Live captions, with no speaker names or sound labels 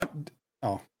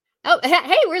Oh, Oh,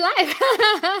 hey, we're live.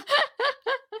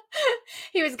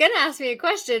 He was gonna ask me a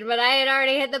question, but I had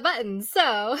already hit the button.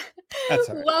 So, that's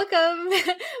all right. welcome,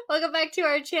 welcome back to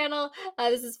our channel.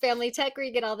 This is Family Tech, where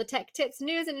you get all the tech tips,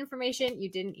 news, and information you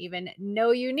didn't even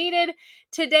know you needed.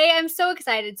 Today, I'm so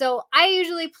excited. So, I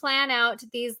usually plan out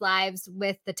these lives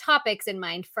with the topics in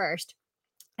mind first.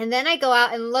 And then I go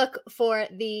out and look for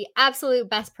the absolute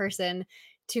best person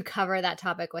to cover that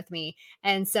topic with me.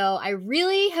 And so I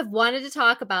really have wanted to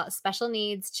talk about special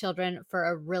needs children for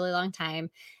a really long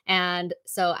time. And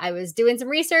so I was doing some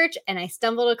research and I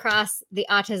stumbled across the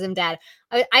Autism Dad.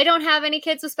 I don't have any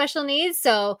kids with special needs,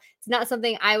 so it's not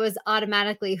something I was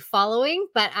automatically following,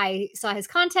 but I saw his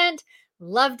content,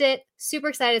 loved it, super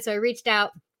excited. So I reached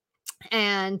out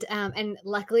and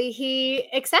luckily he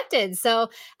accepted. So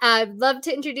I'd love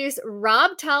to introduce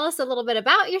Rob. Tell us a little bit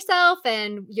about yourself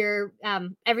and your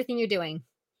everything you're doing.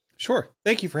 Sure.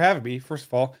 Thank you for having me. First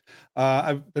of all,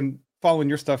 I've been following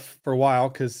your stuff for a while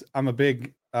because I'm a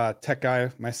big tech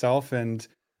guy myself, and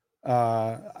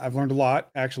I've learned a lot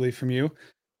actually from you.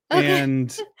 Okay.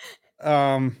 And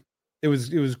um, it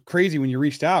was crazy when you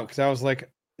reached out because I was like,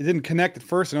 it didn't connect at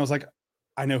first, and I was like,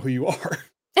 I know who you are,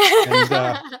 and I was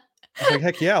like,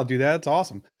 heck yeah, I'll do that. It's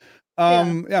awesome.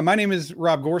 Yeah. Yeah, my name is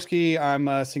Rob Gorski. I'm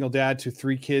a single dad to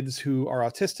 3 kids who are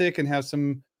autistic and have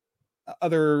some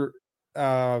other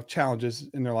challenges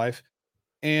in their life.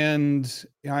 And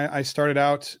I started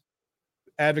out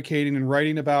advocating and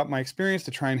writing about my experience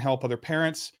to try and help other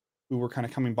parents who were kind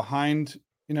of coming behind,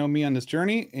 me on this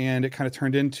journey. And it kind of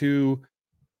turned into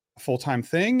a full-time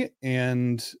thing.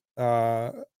 And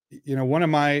one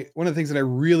of the things that I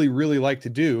really, really like to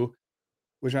do,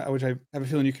 which I have a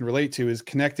feeling you can relate to, is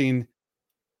connecting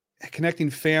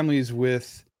families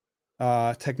with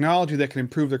technology that can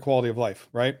improve their quality of life,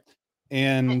 right?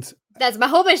 And That's my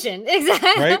whole mission.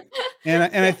 Exactly. right,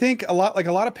 and I think a lot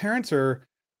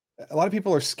of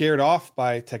people are scared off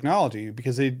by technology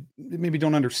because they maybe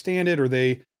don't understand it, or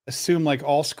they assume like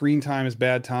all screen time is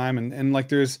bad time, and like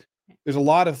there's a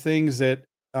lot of things that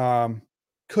um,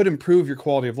 could improve your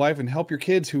quality of life and help your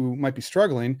kids who might be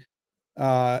struggling,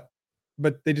 uh,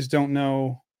 but they just don't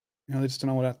know. They just don't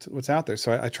know what's out there.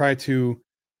 So I try to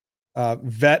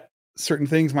vet certain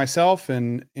things myself,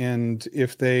 and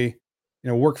if they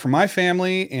work for my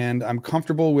family and I'm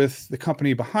comfortable with the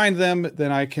company behind them,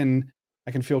 then I can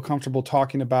feel comfortable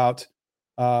talking about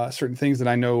certain things that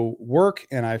I know work,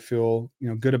 and I feel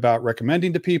good about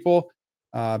recommending to people,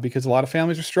 because a lot of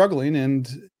families are struggling,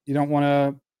 and you don't want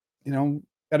to,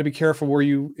 got to be careful where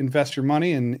you invest your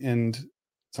money, and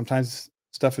sometimes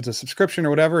stuff is a subscription or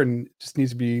whatever, and it just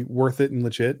needs to be worth it and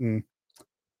legit and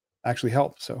actually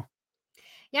help. So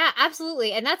Yeah,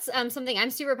 absolutely. And that's something I'm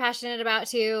super passionate about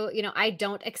too. I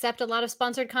don't accept a lot of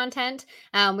sponsored content.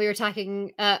 We were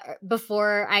talking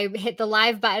before I hit the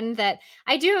live button that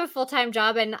I do have a full time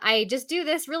job and I just do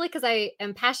this really because I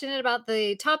am passionate about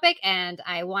the topic and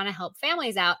I want to help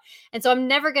families out. And so I'm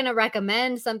never going to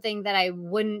recommend something that I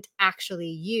wouldn't actually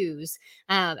use.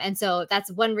 And so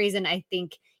that's one reason I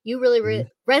think you really mhm.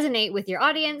 resonate with your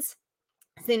audience.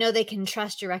 They know they can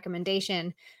trust your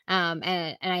recommendation,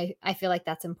 and I feel like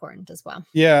that's important as well.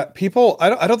 Yeah, people,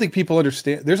 I don't think people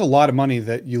understand. There's a lot of money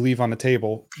that you leave on the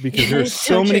table because Yeah, there's it's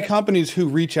so so many true. companies who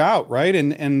reach out, right?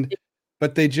 And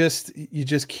but you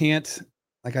just can't,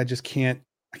 like, I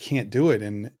can't do it.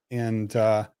 And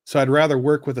so I'd rather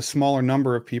work with a smaller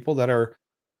number of people that are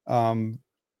um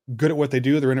good at what they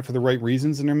do. They're in it for the right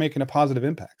reasons and they're making a positive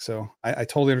impact. So I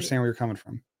totally understand where you're coming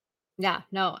from. Yeah,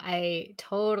 no, I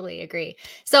totally agree.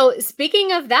 So,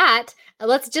 speaking of that,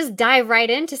 let's just dive right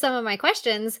into some of my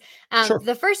questions. Sure.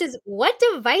 The first is, what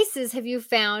devices have you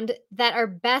found that are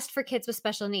best for kids with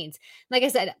special needs? Like I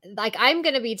said, like I'm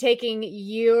going to be taking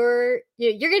you're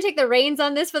going to take the reins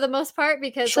on this for the most part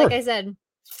because, like Sure. I said,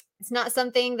 it's not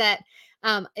something that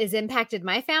is impacted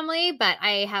my family, but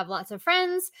I have lots of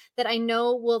friends that I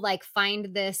know will like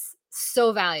find this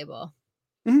so valuable.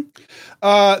 Mhm.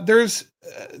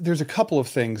 There's a couple of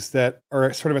things that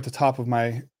are sort of at the top of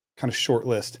my kind of short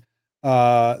list.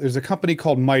 There's a company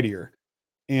called Mightier,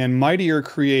 and Mightier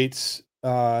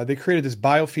they created this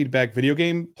biofeedback video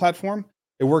game platform.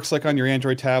 It works like on your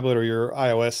Android tablet or your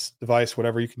iOS device,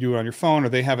 whatever. You can do it on your phone, or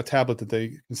they have a tablet that they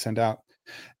can send out.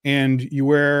 And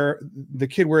the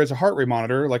kid wears a heart rate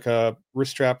monitor, like a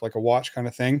wrist strap, like a watch kind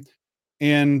of thing.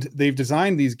 And they've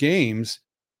designed these games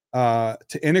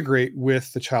to integrate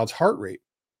with the child's heart rate.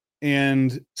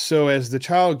 And so as the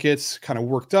child gets kind of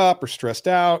worked up or stressed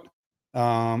out,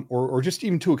 or just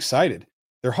even too excited,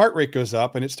 their heart rate goes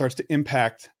up and it starts to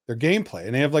impact their gameplay.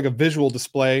 And they have like a visual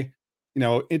display.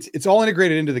 It's all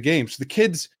integrated into the game. So the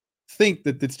kids think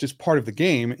that it's just part of the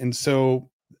game, and so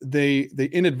they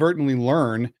inadvertently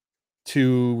learn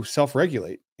to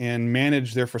self-regulate and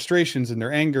manage their frustrations and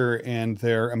their anger and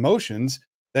their emotions.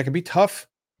 That can be tough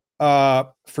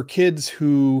for kids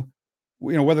who,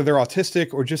 whether they're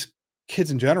autistic or just kids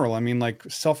in general. I mean, like,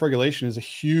 self-regulation is a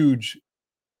huge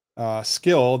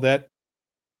skill that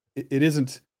it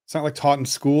isn't. It's not like taught in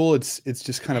school. It's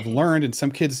just kind of learned, and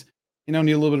some kids, need a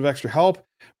little bit of extra help.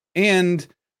 And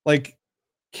like,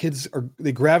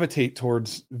 they gravitate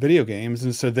towards video games,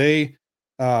 and so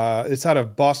it's out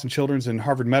of Boston Children's and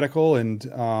Harvard Medical, and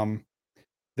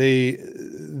they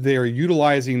are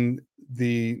utilizing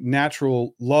the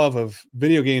natural love of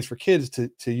video games for kids to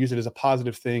use it as a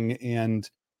positive thing, and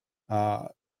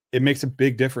it makes a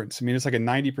big difference. I mean, it's like a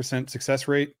 90% success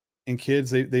rate in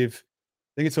kids. I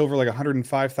think it's over like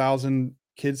 105,000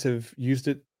 kids have used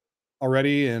it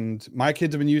already, and my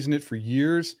kids have been using it for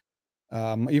years.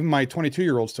 Even my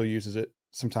 22-year-old still uses it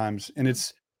sometimes, and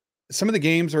some of the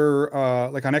games are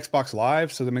like on Xbox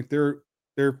Live, so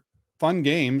they're fun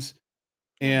games,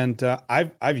 and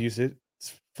I've used it.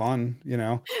 It's fun,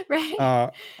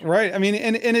 Right. right. I mean,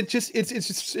 and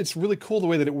it's really cool the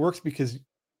way that it works, because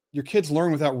your kids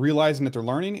learn without realizing that they're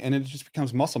learning, and it just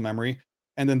becomes muscle memory,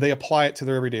 and then they apply it to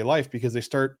their everyday life because they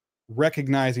start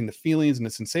recognizing the feelings and the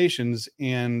sensations,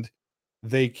 and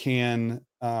they can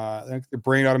their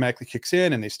brain automatically kicks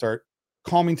in, and they start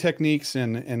calming techniques,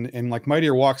 and like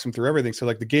Mightier walks them through everything. So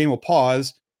like, the game will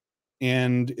pause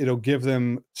and it'll give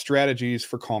them strategies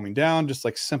for calming down, just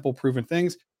like simple proven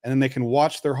things, and then they can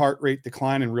watch their heart rate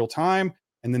decline in real time,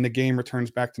 and then the game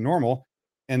returns back to normal.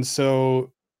 And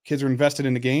so kids are invested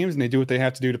in the games, and they do what they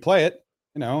have to do to play it,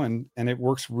 and it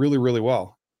works really, really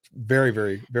well. Very,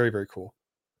 very, very, very cool.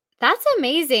 That's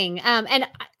amazing. And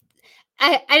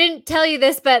I didn't tell you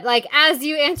this, but like, as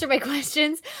you answer my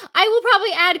questions, I will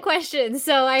probably add questions.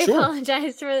 So I Sure.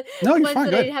 apologize for No, the you're ones fine.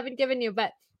 that Go I ahead. haven't given you.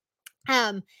 But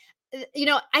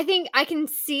I think I can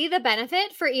see the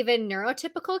benefit for even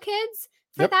neurotypical kids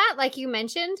for Yep. that, like you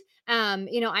mentioned.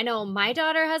 I know my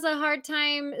daughter has a hard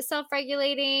time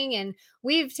self-regulating, and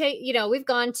we've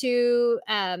gone to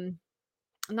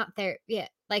I'm not there yet,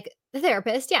 like the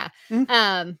therapist, yeah.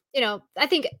 Mhm. I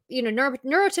think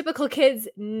neurotypical kids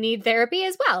need therapy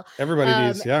as well. Everybody Um,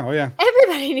 needs. Yeah. Oh, yeah.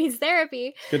 everybody needs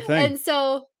therapy, Good thing. and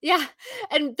so yeah,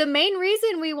 and the main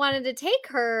reason we wanted to take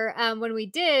her when we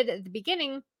did at the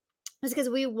beginning was because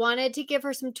we wanted to give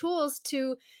her some tools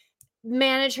to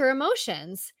manage her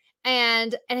emotions.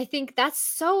 And I think that's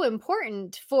so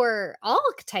important for all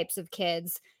types of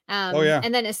kids, Oh, yeah.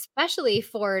 and then especially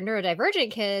for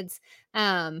neurodivergent kids.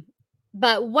 um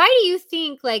but why do you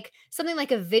think like something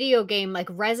like a video game like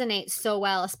resonates so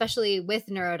well, especially with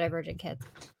neurodivergent kids?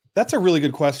 That's a really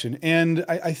good question. And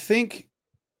I think,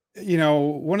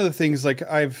 one of the things, like,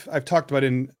 I've talked about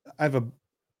I have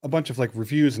a bunch of like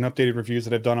reviews and updated reviews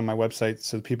that I've done on my website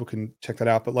so that people can check that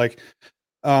out. But like,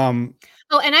 um,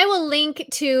 Oh, and I will link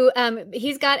to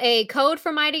he's got a code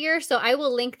for Mightier, so I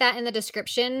will link that in the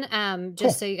description. Just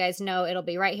cool, so you guys know, it'll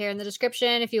be right here in the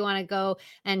description if you want to go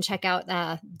and check out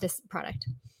this product.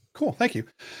 cool. Thank you.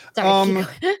 Sorry, keep Um,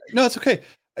 going. no, it's okay.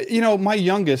 My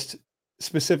youngest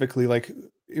specifically, like,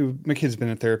 my kid's been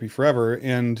in therapy forever,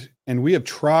 and we have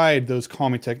tried those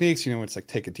calming techniques. It's like,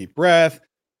 take a deep breath,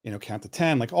 count to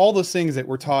 10, like all those things that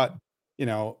we're taught,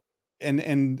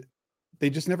 and they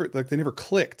just never, like, they never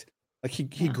clicked. Like, he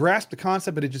Yeah. grasped the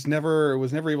concept, but it just never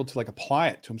was never able to like apply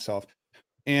it to himself.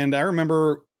 And I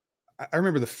remember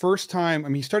the first time, I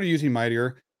mean, he started using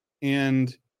Mightier,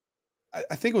 and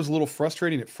I think it was a little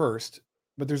frustrating at first,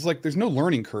 but there's no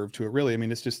learning curve to it, really. I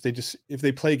mean, it's just, if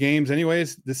they play games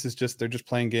anyways, they're just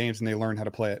playing games, and they learn how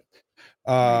to play it.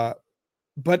 Right. Uh,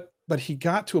 but he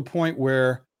got to a point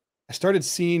where I started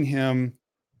seeing him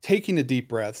taking the deep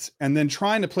breaths and then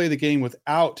trying to play the game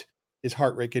without his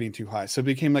heart rate getting too high. So it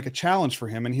became like a challenge for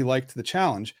him, and he liked the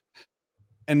challenge.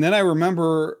 And then I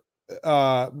remember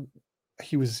uh,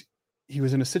 he was he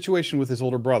was in a situation with his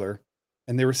older brother,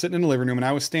 and they were sitting in the living room, and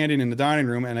I was standing in the dining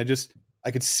room, and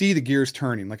I could see the gears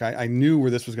turning. Like, I knew where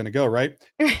this was going to go, right?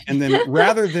 And then,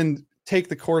 rather than take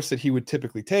the course that he would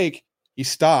typically take, he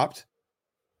stopped,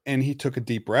 and he took a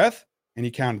deep breath, and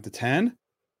he counted to 10,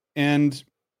 and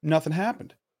nothing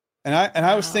happened. And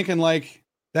I was Wow. thinking, like,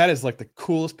 that is like the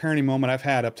coolest parenting moment I've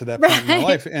had up to that point in my Right.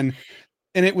 life. And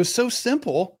it was so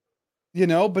simple,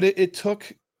 but it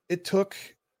took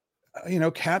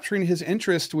capturing his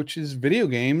interest, which is video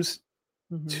games,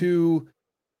 Mhm. to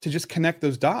just connect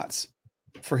those dots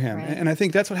for him. Right. And I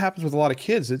think that's what happens with a lot of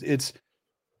kids. It's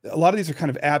a lot of these are kind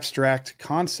of abstract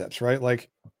concepts, right? Like,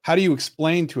 how do you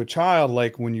explain to a child,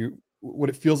 like, what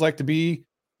it feels like to be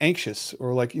anxious,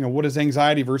 or like, what is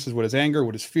anxiety versus what is anger,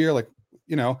 what is fear, like,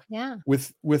 Yeah.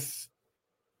 with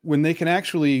when they can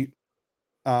actually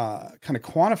kind of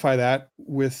quantify that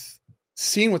with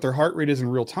seeing what their heart rate is in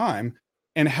real time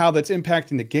and how that's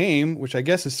impacting the game, which I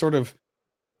guess is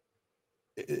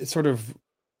it's sort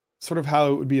of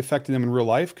how it would be affecting them in real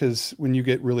life. Because when you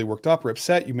get really worked up or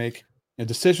upset, you make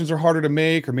decisions are harder to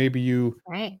make, or maybe you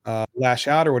Right. lash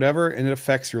out or whatever, and it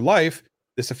affects your life.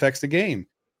 This affects the game,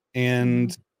 Mhm.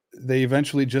 and they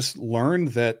eventually just learned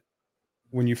that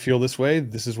when you feel this way,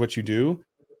 this is what you do,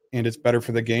 and it's better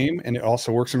for the game, and it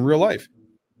also works in real life.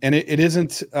 And it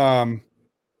isn't.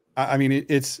 I mean,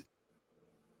 it's.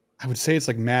 I would say it's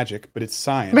like magic, but it's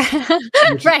science.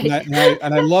 Which Right.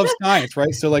 and I love science,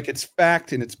 right? So, like, it's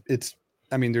fact, and it's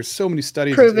I mean, there's so many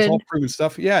studies, it's all Proven. proven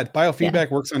stuff. Yeah, Yeah.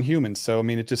 biofeedback works on humans, so, I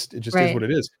mean, it just is Right. what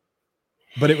it is.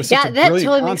 But it was such a Yeah, that brilliant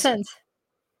totally makes concept. sense.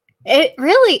 It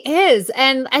really is.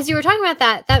 And as you were talking about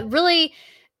that, that really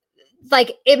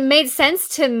like it made sense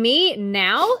to me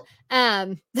now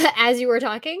as you were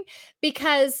talking,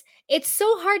 because it's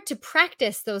so hard to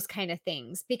practice those kind of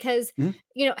things because Mhm,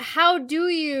 how do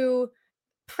you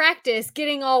practice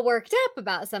getting all worked up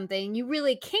about something? You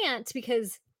really can't,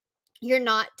 because you're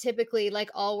not typically like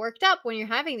all worked up when you're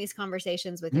having these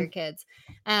conversations with your mhm. kids.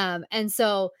 And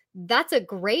so that's a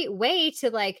great way to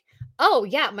like, oh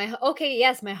yeah, okay,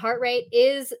 yes, my heart rate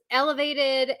is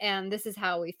elevated and this is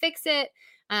how we fix it.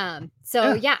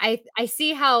 So Yeah. yeah, I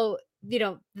see how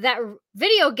that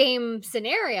video game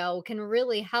scenario can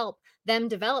really help them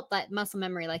develop that muscle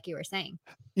memory like you were saying.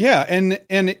 Yeah, and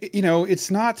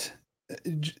it's not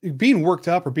being worked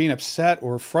up or being upset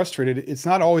or frustrated. It's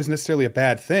not always necessarily a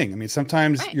bad thing. I mean,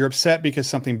 sometimes Right. you're upset because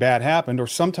something bad happened, or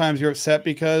sometimes you're upset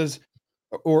because,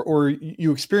 or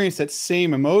you experience that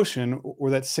same emotion or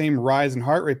that same rise in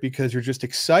heart rate because you're just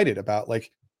excited about,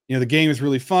 like, the game is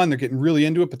really fun. They're getting really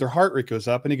into it, but their heart rate goes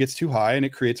up and it gets too high and it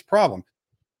creates a problem,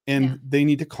 Yeah. and they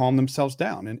need to calm themselves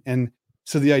down. And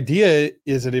so the idea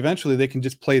is that eventually they can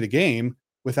just play the game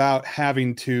without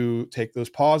having to take those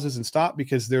pauses and stop,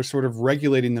 because they're sort of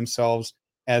regulating themselves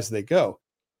as they go.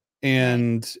 Right.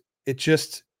 And it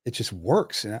just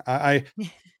works. And I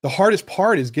the hardest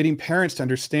part is getting parents to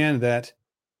understand that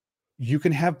you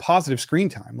can have positive screen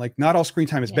time. Like, not all screen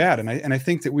time is bad. Yes. And I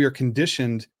think that we are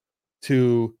conditioned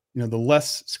to, the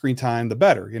less screen time, the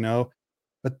better.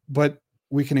 But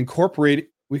we can incorporate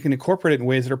it in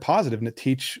ways that are positive and that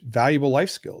teach valuable life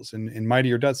skills. And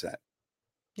Mightier does that.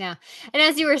 Yeah. And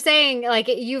as you were saying, like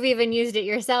you've even used it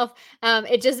yourself.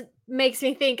 It just makes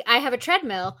me think I have a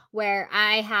treadmill where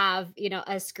I have,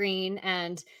 a screen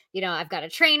and, I've got a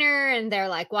trainer and they're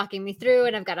like walking me through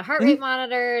and I've got a heart rate Mhm.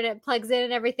 monitor and it plugs in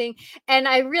and everything. And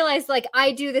I realized like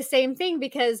I do the same thing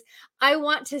because I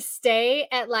want to stay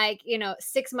at like,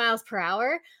 6 miles per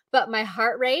hour, but my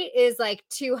heart rate is like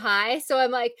too high. So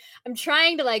I'm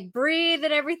trying to like breathe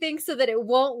and everything so that it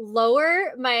won't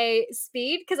lower my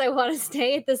speed because I want to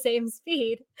stay at the same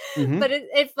speed. Mhm. But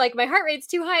if like my heart rate's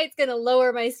too high, it's gonna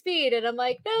lower my speed, and I'm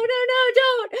like, no, no, no,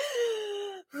 don't.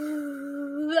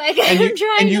 Like And I'm and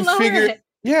trying to you lower figure it.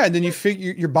 yeah, and then you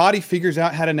figure your body figures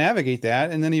out how to navigate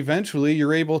that, and then eventually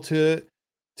you're able to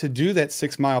do that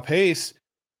 6-mile pace,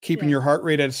 keeping Yeah, your heart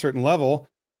rate at a certain level,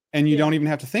 and you don't yeah, even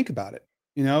have to think about it.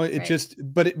 It right, just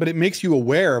but it makes you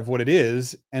aware of what it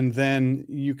is, and then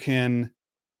you can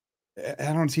I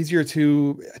don't know, it's easier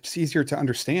to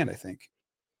understand, I think,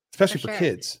 for especially for sure.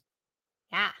 kids.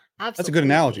 Yeah, That's a good absolutely.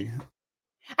 analogy.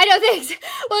 I know, thanks.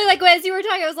 Well, like as you were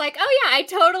talking, I was like, oh yeah, I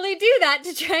totally do that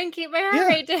to try and keep my heart Yeah.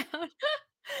 rate down.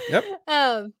 Yep.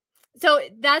 um, so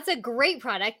that's a great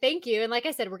product. Thank you. And like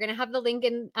I said, we're gonna have the link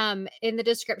in the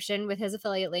description with his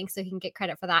affiliate link so he can get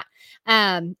credit for that.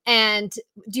 And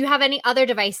do you have any other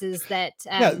devices that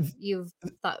Yeah, you've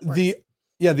thought the works?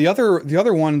 the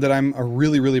other one that I'm a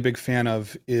really, really big fan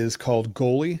of is called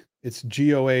Goalie. It's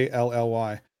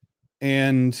Goally,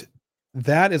 and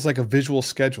that is like a visual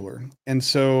scheduler. And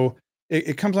so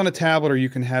it comes on a tablet, or you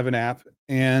can have an app,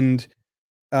 and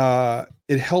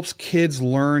it helps kids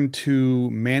learn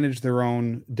to manage their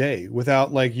own day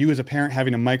without, like, you as a parent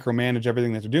having to micromanage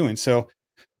everything that they're doing. So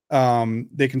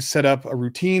they can set up a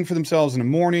routine for themselves in the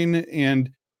morning,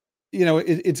 and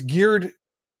it's geared.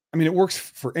 I mean, it works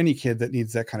for any kid that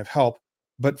needs that kind of help,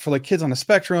 but for like kids on the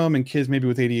spectrum and kids maybe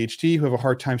with ADHD who have a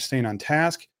hard time staying on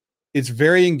task, it's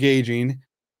very engaging.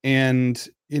 And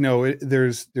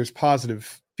there's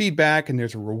positive feedback, and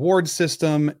there's a reward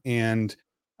system, and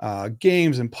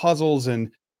games and puzzles, and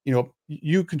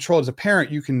you control it as a parent.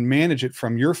 You can manage it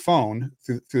from your phone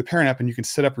through the parent app, and you can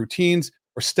set up routines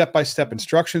or step by step Oh,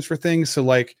 instructions for things. So,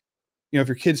 like, if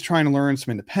your kid's trying to learn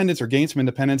some independence or gain some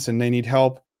independence and they need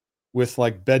help, with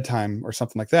like bedtime or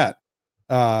something like that.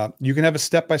 You can have a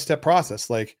step-by-step process.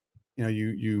 Like,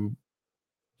 you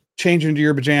change into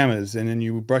your pajamas and then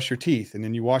you brush your teeth and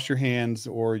then you wash your hands,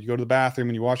 or you go to the bathroom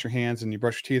and you wash your hands and you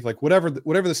brush your teeth, like whatever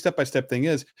the step-by-step thing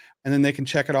is. And then they can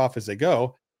check it off as they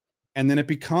go. And then it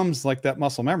becomes like that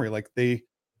muscle memory. Like they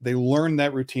learn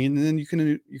that routine, and then you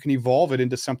can evolve it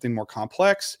into something more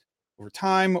complex over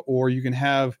time, or you can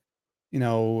have,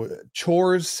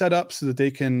 chores set up so that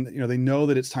they can, they know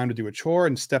that it's time to do a chore,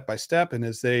 and step by step. And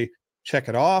as they check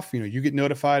it off, you get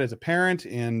notified as a parent,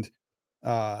 and,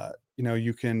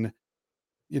 you can,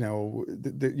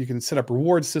 you can set up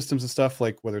reward systems and stuff,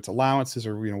 like whether it's allowances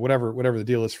or, whatever the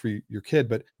deal is for your kid.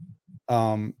 But,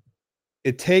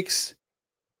 it takes,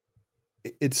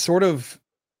 it's sort of,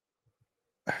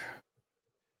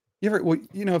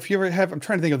 if you ever have, I'm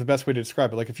trying to think of the best way to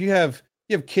describe it. Like if you have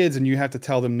kids and you have to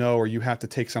tell them no, or you have to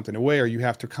take something away, or you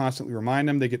have to constantly remind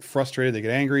them, they get frustrated, they get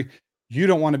angry. You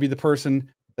don't want to be the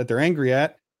person that they're angry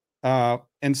at.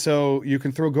 And so you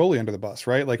can throw goalie under the bus,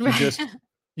 right? Like you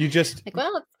just like,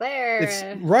 well, it's there. It's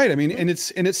right. I mean, and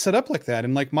it's set up like that.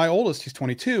 And like my oldest, he's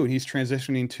 22 and he's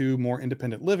transitioning to more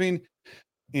independent living,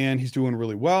 and he's doing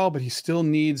really well, but he still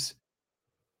needs,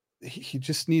 he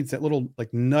just needs that little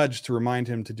like nudge to remind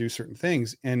him to do certain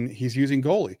things. And he's using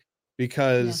goalie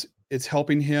because it's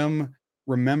helping him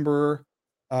remember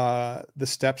the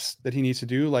steps that he needs to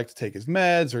do, like to take his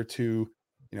meds, or to,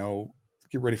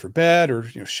 get ready for bed, or,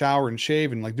 shower and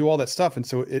shave and like do all that stuff. And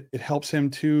so it helps him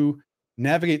to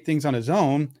navigate things on his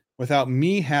own without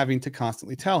me having to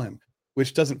constantly tell him,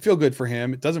 which doesn't feel good for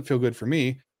him. It doesn't feel good for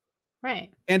me.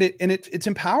 Right. And it's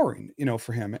empowering,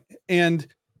 for him. And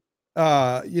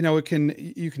you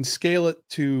can scale it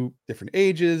to different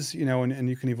ages, and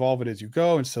you can evolve it as you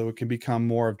go. And so it can become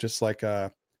more of just like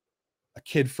a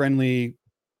kid friendly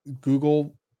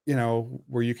Google,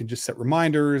 where you can just set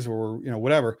reminders, or,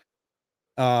 whatever.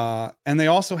 And they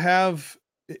also have,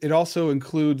 it also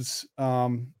includes,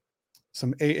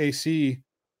 some AAC,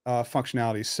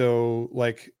 functionality. So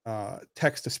like,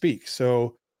 text to speak.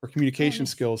 So for communication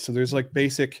skills. So there's like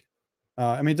basic,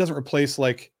 it doesn't replace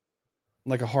like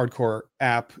a hardcore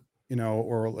app,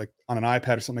 or like on an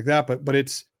iPad or something like that. But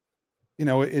it's,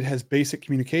 it has basic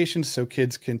communication, so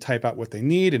kids can type out what they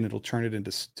need and it'll turn it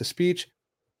into speech,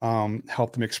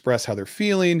 help them express how they're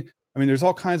feeling. There's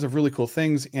all kinds of really cool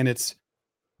things, and it's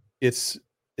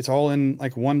all in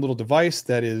like one little device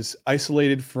that is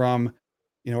isolated from,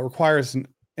 it requires an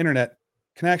internet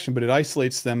connection, but it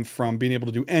isolates them from being able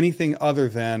to do anything other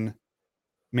than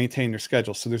maintain their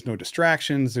schedule. So there's no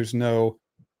distractions. There's no,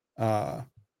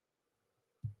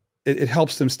 it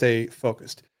helps them stay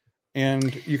focused.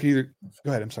 And you can either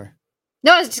go ahead. I'm sorry.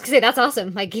 No, I was just gonna say that's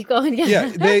awesome. Like keep going. Yeah.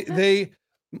 They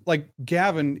like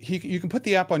Gavin, you can put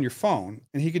the app on your phone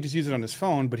and he could just use it on his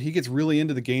phone, but he gets really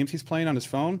into the games he's playing on his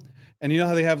phone. And you know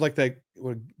how they have like that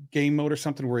game mode or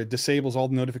something where it disables all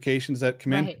the notifications that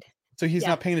come in. So he's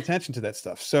not paying attention to that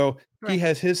stuff. So he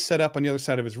has his set up on the other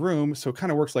side of his room. So it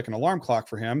kind of works like an alarm clock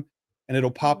for him, and it'll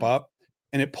pop up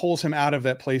and it pulls him out of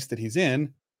that place that he's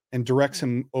in and directs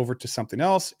him over to something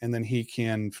else. And then he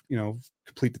can,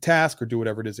 complete the task or do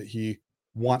whatever it is that he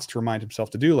wants to remind himself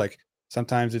to do. Like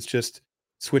sometimes it's just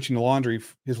switching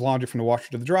his laundry from the washer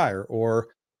to the dryer, or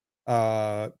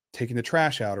taking the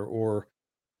trash out, or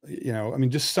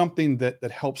just something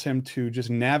that helps him to just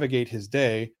navigate his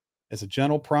day as a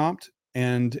gentle prompt.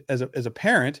 And as a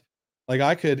parent,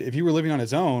 like if he were living on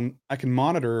his own, I can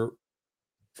monitor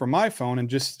from my phone and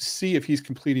just see if he's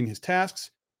completing his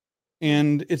tasks.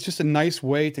 And it's just a nice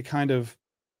way to kind of,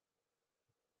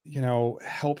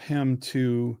 help him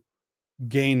to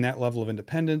gain that level of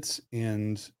independence.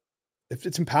 And if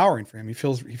it's empowering for him, he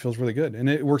feels really good, and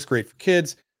it works great for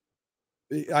kids.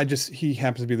 He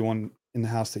happens to be the one in the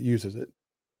house that uses it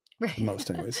the most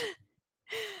anyways.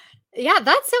 Yeah,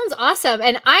 that sounds awesome.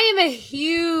 And I am a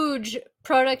huge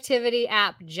productivity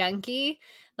app junkie.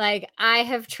 Like I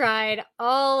have tried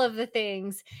all of the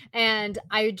things, and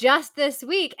I just this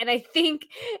week, and I think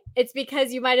it's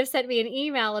because you might have sent me an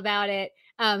email about it,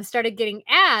 started getting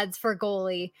ads for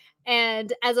Goalie.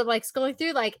 And as I'm like scrolling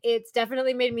through, like it's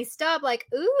definitely made me stop, like,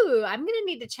 ooh, I'm gonna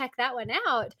need to check that one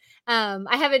out.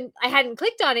 I hadn't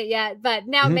clicked on it yet, but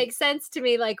now it makes sense to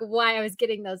me, like why I was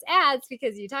getting those ads,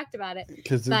 because you talked about it.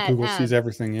 Because Google sees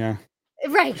everything, yeah.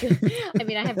 Right. I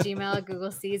have Gmail, Google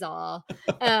sees all.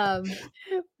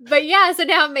 But yeah, so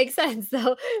now it makes sense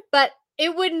though. But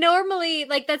it would normally,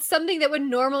 like, that's something that would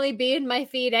normally be in my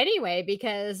feed anyway,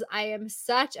 because I am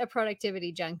such a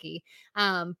productivity junkie.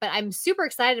 But I'm super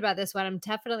excited about this one. I'm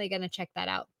definitely going to check that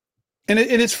out. And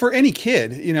it's for any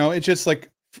kid, it's just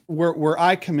like where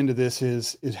I come into this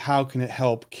is how can it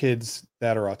help kids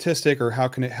that are autistic, or how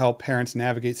can it help parents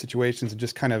navigate situations and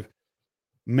just kind of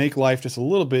make life just a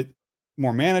little bit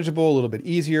more manageable, a little bit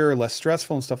easier, less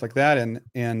stressful and stuff like that.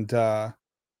 And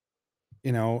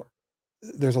you know,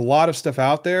 there's a lot of stuff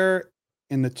out there,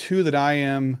 and the two that I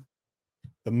am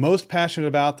the most passionate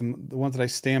about, the ones that I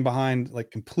stand behind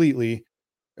like completely,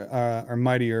 are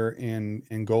Mightier and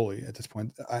Goalie at this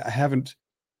point. I haven't.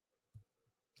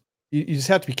 You just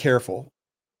have to be careful,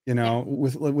 Yeah.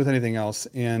 with anything else,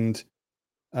 and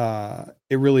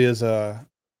it really is a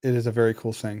very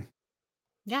cool thing.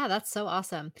 Yeah, that's so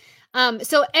awesome.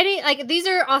 So any like these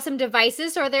are awesome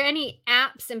devices. So are there any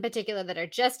apps in particular that are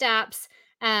just apps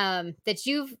that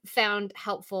you've found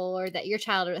helpful or that your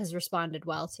child has responded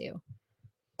well to?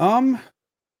 Um,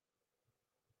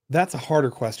 that's a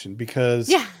harder question because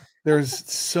Yeah. there's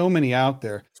so many out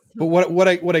there. But what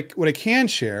I can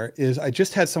share is I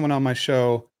just had someone on my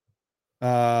show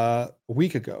a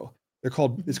week ago. It's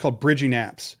Mhm. called Bridging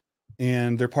Apps,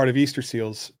 and they're part of Easter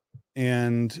Seals,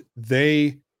 and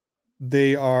they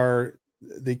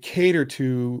cater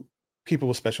to people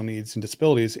with special needs and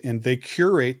disabilities, and they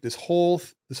curate this whole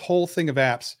thing of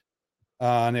apps,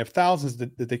 and they have thousands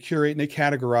that they curate and they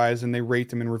categorize and they rate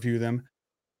them and review them,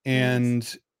 Nice.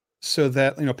 and so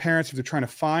that parents, if they're trying to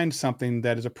find something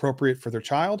that is appropriate for their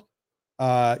child,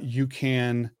 you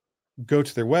can go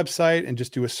to their website and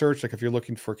just do a search. Like if you're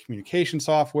looking for communication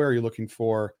software, you're looking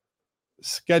for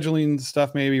scheduling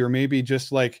stuff, maybe, or maybe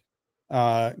just like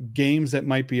games that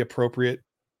might be appropriate,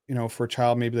 for a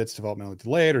child maybe that's developmentally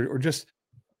delayed, or just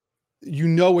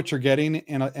what you're getting,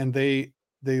 and they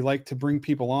like to bring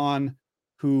people on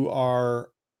who are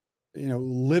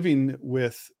living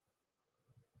with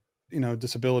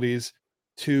disabilities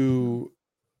Mhm.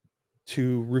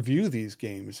 to review these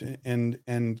games,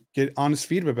 and get honest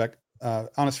feedback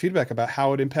about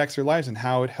how it impacts their lives and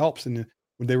how it helps, and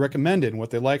what they recommend it and what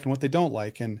they like and what they don't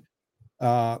like. And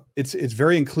it's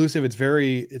very inclusive. It's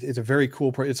a very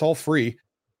cool it's all free, Mhm.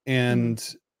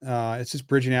 and it's just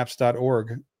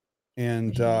bridgingapps.org.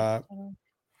 And Vision apps.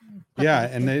 Put yeah,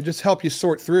 that and in. they just help you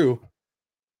sort through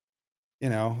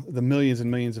the millions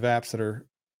and millions of apps that are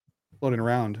floating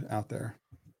around out there.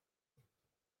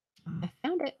 I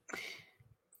found it.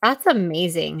 That's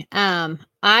amazing.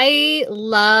 I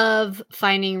love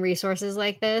finding resources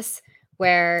like this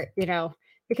where,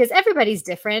 because everybody's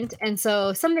different. And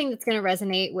so something that's going to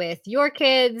resonate with your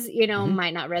kids, Hmm.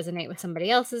 might not resonate with somebody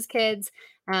else's kids.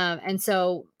 And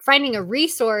so finding a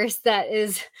resource that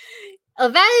is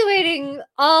evaluating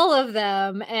all of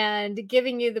them and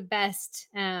giving you the best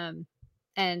and,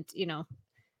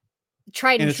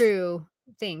 tried and and it's true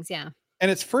things. Yeah.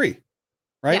 and it's free,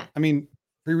 right? Yeah. I mean,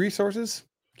 free resources,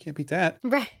 can't beat that.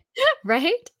 Right.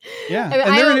 Right. Yeah, I mean,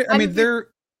 and they're in it. I I'm mean, very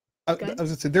I good.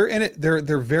 was gonna say they're in it.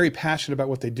 They're very passionate about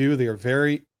what they do. They're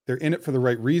in it for the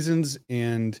right reasons,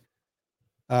 and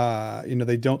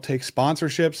they don't take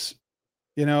sponsorships.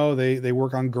 They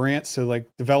work on grants, so like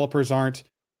developers aren't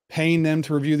paying them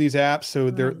to review these apps.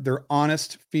 So they're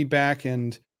honest feedback,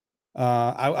 and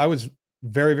I was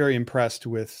very, very impressed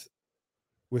with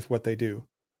what they do.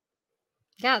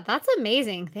 Yeah, that's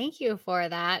amazing. Thank you for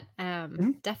that.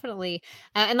 Mhm. Definitely.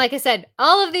 And like I said,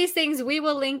 all of these things we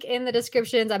will link in the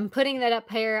descriptions. I'm putting that up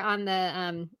here on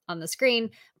the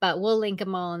screen, but we'll link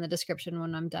them all in the description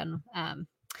when I'm done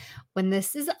when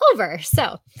this is over.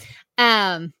 So,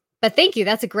 um but thank you.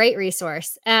 That's a great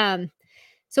resource.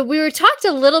 So we were talked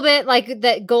a little bit like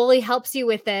that goalie helps you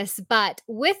with this, but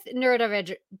with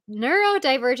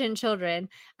neurodivergent children,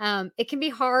 it can be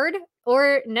hard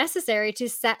or necessary to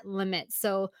set limits.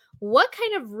 So what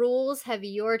kind of rules have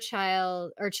your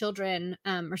child or children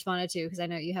responded to? Because I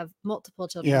know you have multiple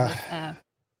children Yeah, with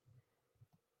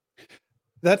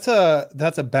that's a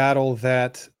battle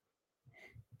that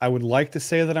I would like to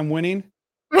say that I'm winning,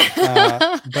 but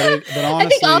I think all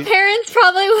honestly, parents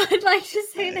probably would like to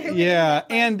say they're winning yeah,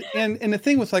 that one. and the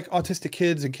thing with like autistic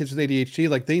kids and kids with ADHD,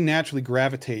 like they naturally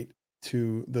gravitate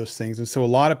to those things, and so a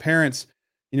lot of parents,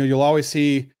 you'll always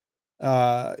see,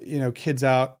 kids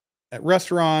out at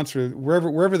restaurants or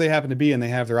wherever they happen to be, and they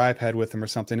have their iPad with them or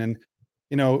something, and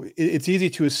it's easy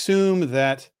to assume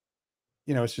that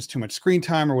it's just too much screen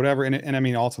time or whatever, and I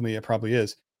mean ultimately it probably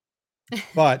is,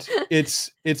 but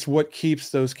it's what keeps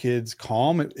those kids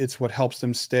calm. It's what helps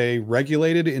them stay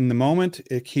regulated in the moment.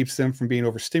 It keeps them from being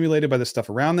overstimulated by the stuff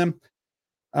around them.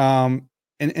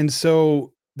 And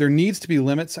so there needs to be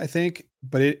limits, I think,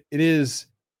 but it is.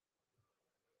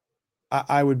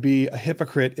 I would be a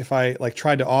hypocrite if I like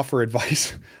tried to offer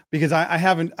advice because I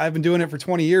haven't. I've been doing it for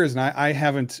 20 years and I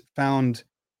haven't found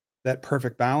that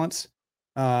perfect balance,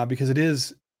 because it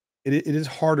is. it is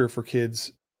harder for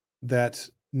kids that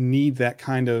need that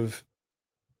kind of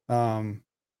um,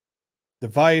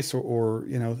 device or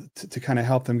to kind of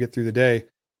help them get through the day.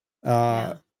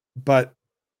 Uh, Yeah. but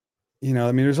I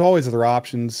mean, there's always other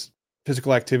options.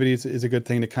 Physical activities is a good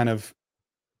thing to kind of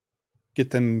get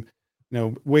them,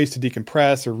 ways to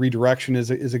decompress, or redirection is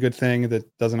a good thing that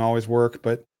doesn't always work.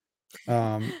 But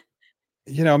um,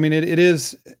 I mean, it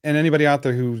is, and anybody out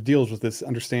there who deals with this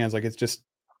understands, like, it's just,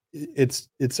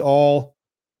 it's all,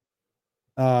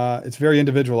 it's very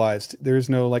individualized. There is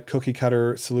no like cookie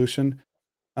cutter solution.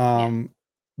 Yeah. Um,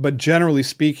 but generally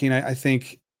speaking, I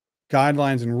think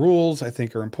guidelines and rules, I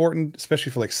think, are important,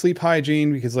 especially for like sleep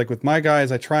hygiene, because like with my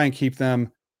guys, I try to keep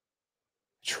them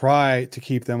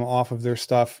off of their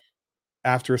stuff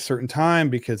after a certain time,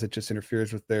 because it just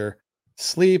interferes with their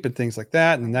sleep and things like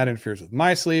that. And then that Right. interferes with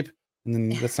my sleep. And then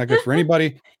that's not good for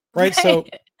anybody. Right. So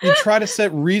Right. you try to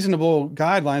set reasonable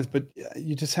guidelines, but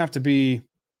you just have to be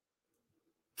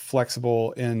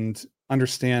flexible and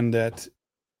understand that,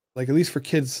 like, at least for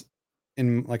kids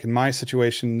in my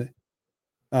situation,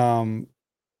 um,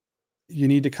 you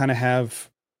need to kind of have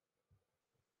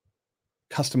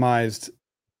customized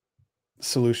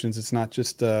solutions. It's not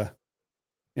just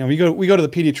we go to the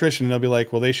pediatrician and they'll be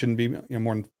like, well, they shouldn't be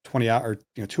more than 20 hours,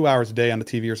 or 2 hours a day on the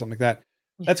TV or something like that.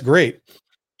 Yeah. That's great,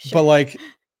 but Sure. like,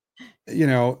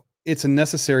 it's a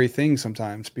necessary thing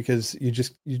sometimes, because you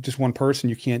just one person,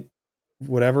 you can't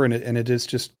whatever, and it is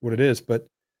just what it is. But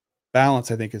balance,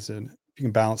 I think, if you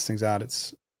can balance things out,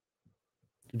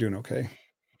 you're doing okay.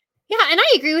 Yeah, and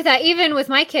I agree with that. Even with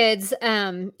my kids,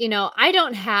 I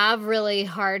don't have really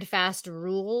hard, fast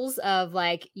rules of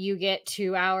like you get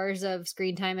 2 hours of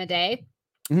screen time a day.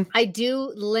 Mhm. I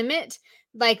do limit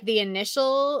like the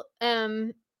initial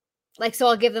like, so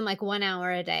I'll give them like 1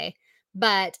 hour a day.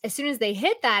 But as soon as they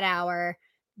hit that hour,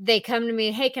 they come to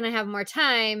me, hey, can I have more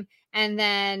time? And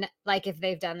then, like, if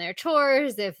they've done their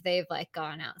chores, if they've like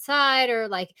gone outside, or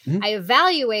like Mhm. I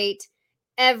evaluate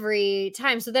every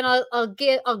time. So then I'll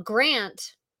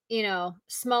grant,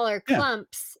 smaller Yeah.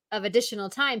 clumps of additional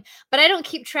time, but I don't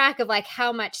keep track of like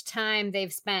how much time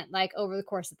they've spent like over the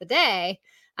course of the day.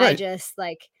 I Right. just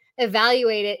like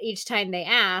evaluate it each time they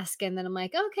ask. And then I'm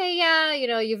like, okay, yeah,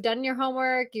 you've done your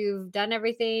homework, you've done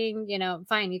everything,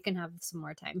 fine, you can have some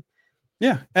more time.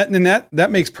 Yeah. And then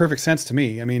that makes perfect sense to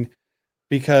me. I mean,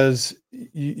 because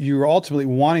you're ultimately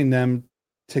wanting them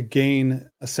to gain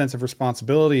a sense of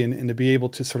responsibility, and to be able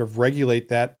to sort of regulate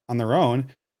that on their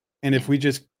own. And if Yeah. we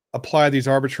just apply these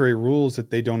arbitrary rules that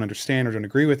they don't understand or don't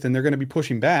agree with, then they're going to be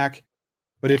pushing back.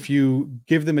 But Yeah. if you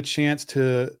give them a chance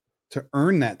to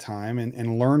earn that time,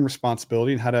 and learn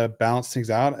responsibility and how to balance things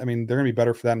out, I mean, they're going to be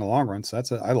better for that in the long run. So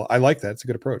I like that. It's a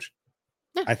good approach,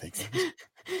 No, I think, thanks. anyways.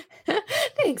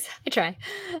 Thanks. I try.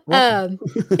 Welcome.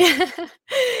 Um,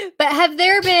 but have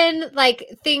there been like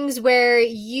things where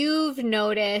you've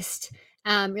noticed,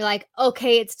 you're like,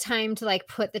 okay, it's time to like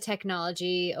put the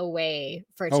technology away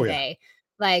for Oh yeah. today?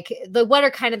 Like what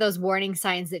are kind of those warning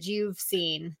signs that you've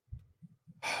seen?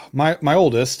 My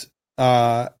oldest,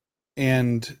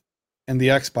 and the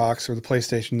Xbox or the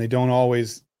PlayStation, they don't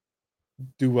always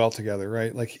do well together,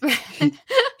 right? Like,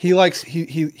 he likes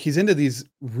he's into these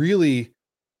really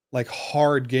like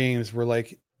hard games where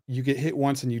like you get hit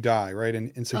once and you die, right?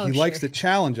 And so Oh, he likes sure. the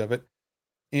challenge of it.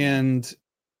 Yeah. And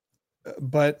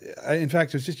but in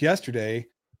fact, it was just yesterday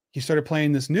he started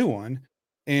playing this new one,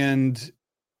 and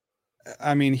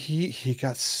I mean, he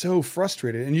got so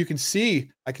frustrated, and you can see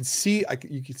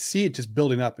it just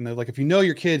building up. And like, if you know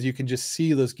your kids, you can just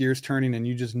see those gears turning, and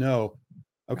you just know,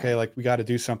 okay, Right. like, we got to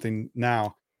do something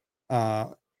now. Uh,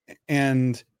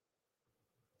 and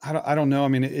I don't know. I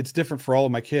mean, it's different for all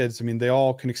of my kids. I mean, they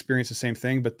all can experience the same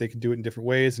thing, but they can do it in different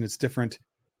ways, and it's different Yeah.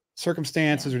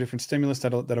 circumstances or different stimulus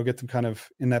that'll get them kind of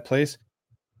in that place.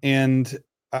 And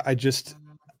I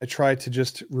try to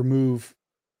just remove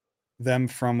them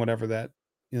from whatever that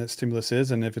stimulus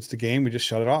is, and if it's the game, we just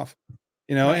shut it off.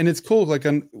 Right. And it's cool, like,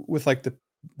 with like the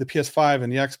PS5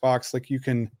 and the Xbox, like, you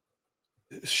can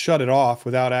shut it off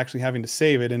without actually having to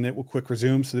save it, and it will quick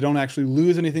resume, so they don't actually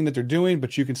lose anything that they're doing,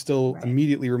 but you can still Right.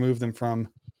 immediately remove them from,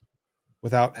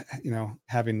 without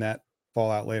having that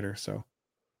fallout later. So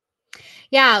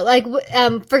Yeah, like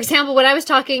for example, when I was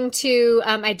talking to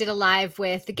I did a live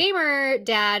with the gamer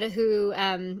dad who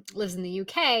lives in the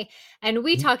UK, and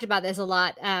we mhm, talked about this a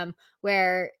lot,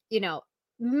 where,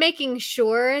 making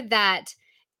sure that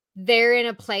they're in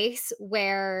a place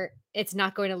where it's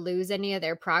not going to lose any of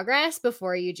their progress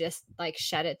before you just like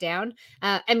shut it down.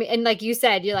 I mean, and like you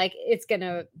said, you're like, it's going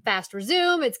to fast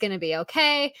resume, it's going to be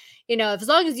okay. As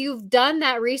long as you've done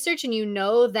that research and you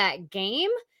know that game,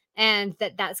 and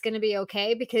that's going to be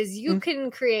okay, because you Mm.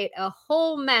 can create a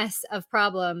whole mess of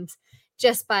problems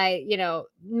just by,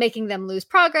 making them lose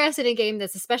progress in a game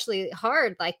that's especially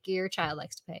hard, like your child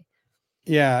likes to play.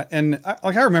 Yeah, and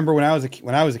I remember when I was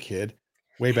a kid,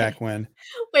 way back when,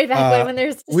 Way back uh, when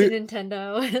there's just a we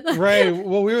Nintendo. right.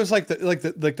 Well, we was like the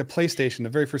PlayStation, the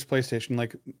very first PlayStation.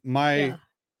 Like my Yeah.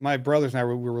 my brothers and I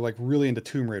we were like really into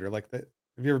Tomb Raider. Like have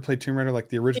you ever played Tomb Raider? Like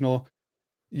the original,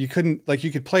 you couldn't like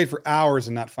you could play it for hours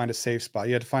and not find a save spot.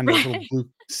 You had to find those little Right. blue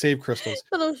save crystals.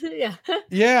 Yeah.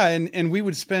 Yeah, and we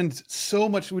would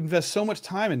we'd invest so much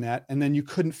time in that, and then you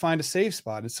couldn't find a save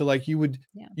spot. And so like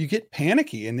Yeah. you get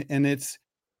panicky,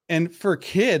 and for a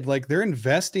kid, like they're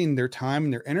investing their time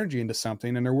and their energy into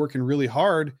something and they're working really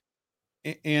hard.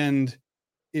 And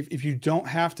if you don't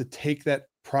have to take that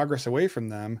progress away from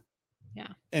them Yeah.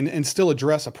 and still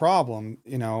address a problem,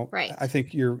 Right. I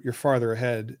think you're farther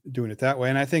ahead doing it that way.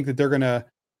 And I think that they're gonna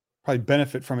probably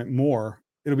benefit from it more.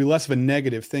 It'll be less of a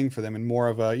negative thing for them and more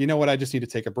of a, you know what, I just need to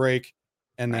take a break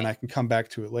and then Right. I can come back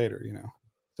to it later,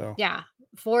 So Yeah,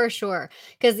 for sure.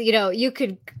 Because, you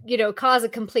could, cause a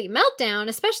complete meltdown,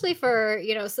 especially for,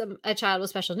 a child with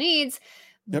special needs,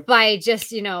 yep. by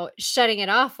just, shutting it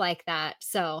off like that.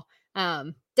 So,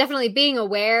 definitely being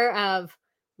aware of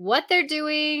what they're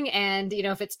doing, and,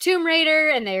 if it's Tomb Raider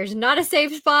and there's not a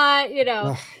safe spot,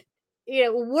 Ugh,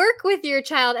 work with your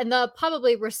child, and they'll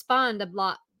probably respond a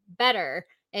lot better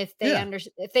if they yeah.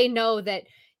 if they know that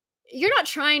you're not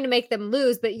trying to make them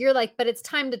lose, but you're like, but it's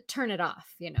time to turn it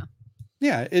off.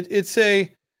 Yeah.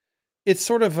 It's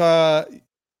sort of I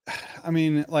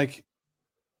mean, like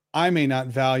I may not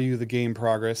value the game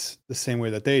progress the same way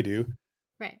that they do,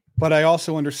 Right. but I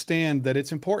also understand that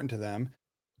it's important to them.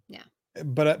 Yeah.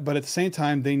 But at the same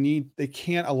time, they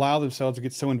can't allow themselves to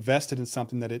get so invested in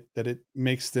something that it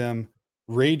makes them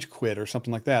rage quit or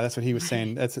something like that. That's what he was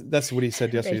saying. That's what he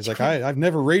said yesterday. He's Rage like, quit. I've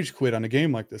never rage quit on a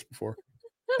game like this before.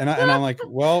 And I'm like,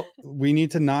 well, we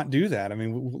need to not do that. I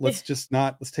mean, let's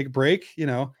take a break,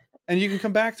 and you can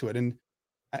come back to it. And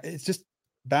it's just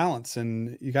balance,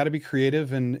 and you got to be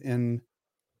creative and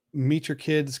meet your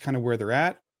kids kind of where they're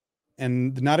at.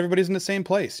 And not everybody's in the same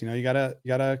place. You gotta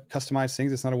customize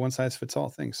things. It's not a one size fits all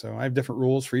thing. So I have different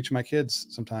rules for each of my kids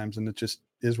sometimes, and it just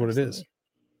is what it is. Absolutely.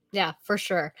 Yeah, for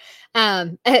sure.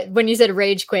 When you said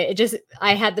rage quit,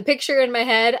 I had the picture in my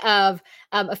head of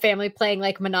a family playing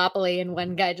like Monopoly, and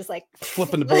one guy just like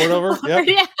Flipping the board over. Yep.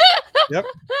 Yeah. Yep.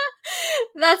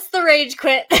 That's the rage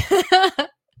quit.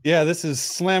 Yeah, this is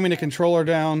slamming a controller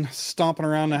down, stomping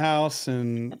around the house,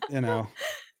 and it's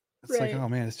like, Right. oh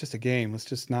man, it's just a game. Let's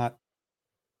just not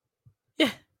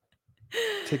Yeah.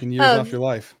 taking years off your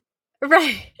life.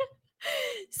 Right.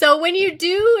 So when you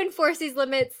do enforce these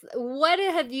limits, what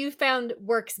have you found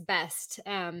works best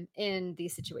in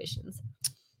these situations?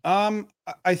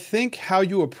 I think how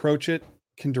you approach it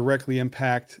can directly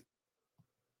impact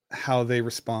how they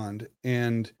respond.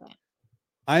 And Okay.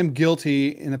 I'm guilty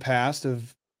in the past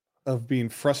of being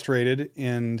frustrated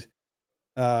and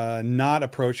not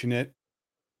approaching it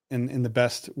in the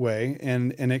best way,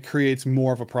 and it creates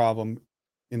more of a problem,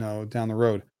 down the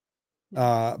road.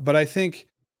 But I think,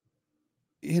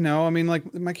 I mean,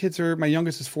 like my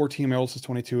youngest is 14, my oldest is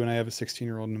 22, and I have a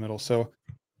 16-year-old in the middle. So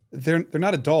they're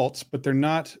not adults, but they're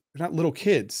not little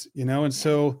kids, and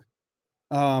so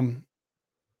um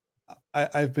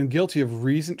I've been guilty of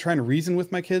trying to reason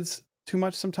with my kids too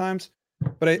much sometimes.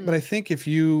 But I think if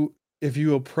you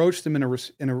approach them in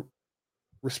a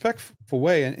respectful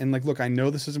way, and like, look, I know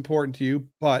this is important to you,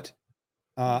 but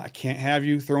I can't have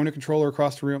you throwing a controller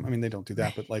across the room. I mean, they don't do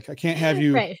that, but like, I can't have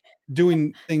you Right.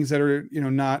 doing things that are,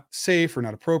 not safe or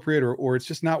not appropriate, or it's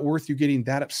just not worth you getting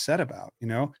that upset about.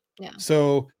 Yeah.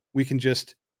 So we can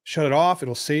just shut it off.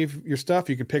 It'll save your stuff.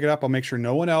 You can pick it up. I'll make sure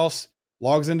no one else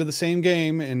logs into the same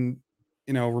game and,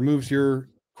 removes your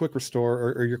quick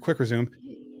restore or your quick resume.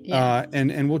 Yeah.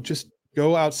 And we'll just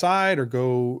go outside or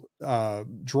go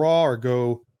draw or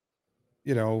go,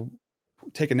 you know,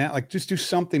 take a nap, like just do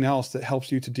something else that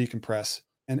helps you to decompress.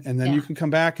 And then you Yeah. can come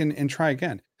back and try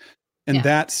again. And Yeah.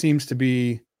 that seems to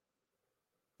be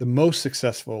the most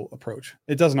successful approach.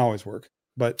 It doesn't always work,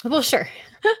 but Well, sure.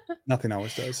 nothing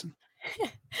always does.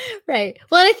 Right.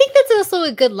 Well, and I think that's also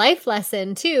a good life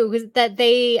lesson too, is that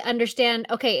they understand,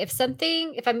 okay, if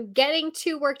I'm getting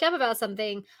too worked up about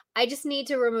something, I just need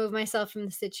to remove myself from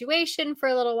the situation for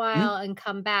a little Mhm. while and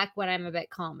come back when I'm a bit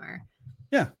calmer.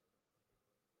 Yeah.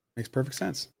 Makes perfect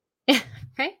sense.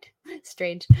 Right?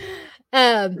 Strange.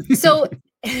 So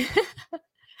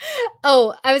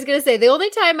oh, I was gonna say the only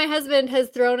time my husband has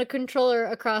thrown a controller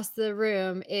across the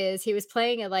room is he was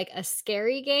playing a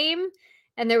scary game,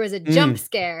 and there was a jump Mm.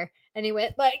 scare, and he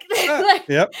went like, Ah, like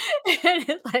yep. and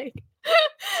it like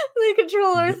the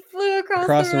controller flew across the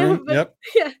Across the room. room, but Yep.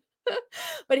 yeah.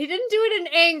 But he didn't do it in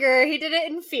anger, he did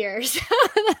it in fear. So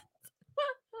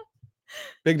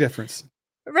Big difference.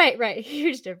 right, right,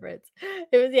 huge difference.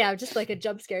 It was, yeah, just like a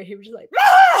jump scare. He was just like,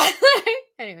 "Ah!"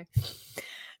 Anyway.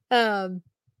 Um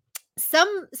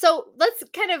so let's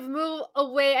kind of move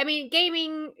away. I mean,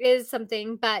 gaming is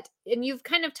something, but and you've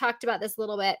kind of talked about this a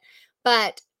little bit,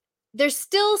 but there's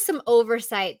still some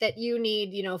oversight that you need,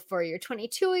 for your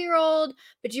 22-year-old,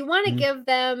 but you want to Mhm. give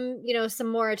them, some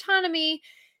more autonomy.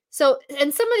 So,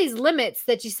 and some of these limits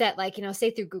that you set, like,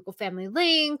 say through Google Family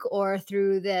Link or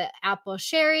through the Apple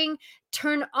sharing,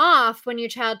 turn off when your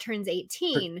child turns But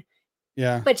 18,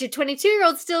 yeah. but your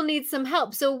 22-year-old still needs some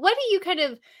help. So, what do you kind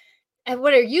of and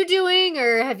what are you doing,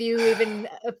 or have you even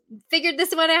figured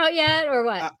this one out yet, or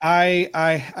what?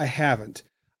 I haven't.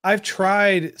 I've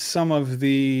tried some of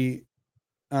the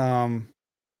um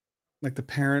like the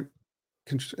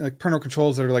like parental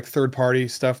controls that are like third party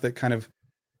stuff that kind of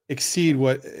exceed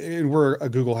what, and we're a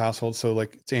Google household, so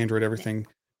like it's Android everything.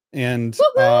 And Woo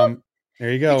woo!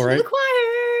 there you go, Preaching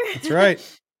to right? the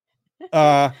That's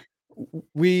choir. right.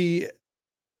 We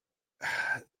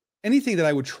anything that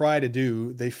I would try to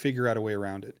do, they figure out a way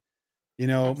around it. You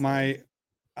know, Absolutely.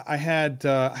 I had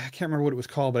I can't remember what it was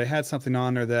called, but I had something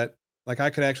on there that like I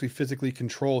could actually physically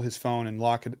control his phone and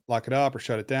lock it up or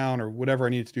shut it down or whatever I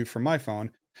needed to do from my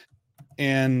phone.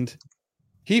 And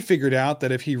he figured out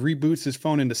that if he reboots his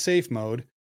phone into safe mode,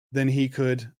 then he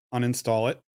could uninstall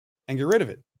it and get rid of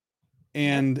it. Yep.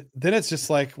 And then it's just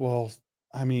like, well,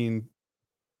 I mean,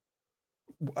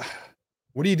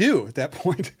 what do you do at that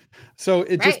point? So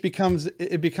it just Right. becomes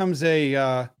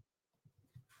a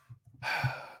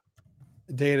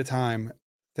day at a time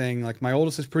thing. Like my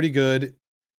oldest is pretty good.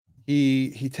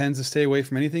 He tends to stay away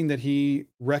from anything that he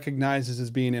recognizes as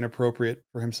being inappropriate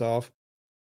for himself.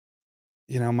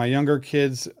 You know, my younger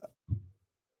kids,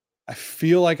 I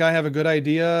feel like I have a good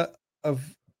idea of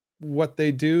what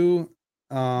they do.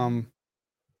 Mhm. Um,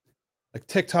 like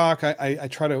TikTok, I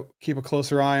try to keep a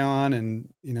closer eye on,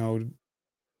 and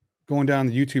going down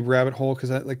the YouTube rabbit hole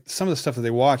because I like some of the stuff that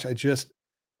they watch.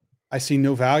 I see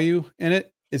no value in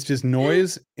it. It's just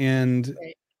noise, and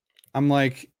Right. I'm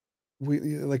like, we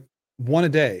like one a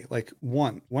day, like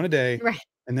one a day, Right.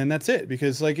 and then that's it.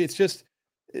 Because like they're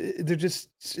just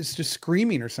it's just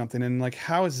screaming or something, and like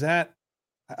how is that?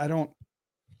 I don't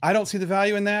I don't see the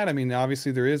value in that. I mean,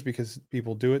 obviously there is because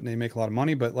people do it and they make a lot of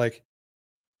money, but like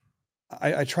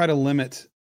I um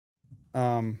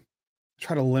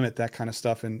try to limit that kind of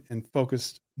stuff and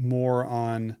focus more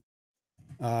on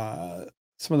uh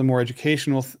some of the more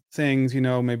educational things.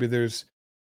 Maybe there's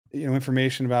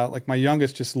information about, like, my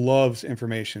youngest just loves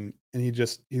information, and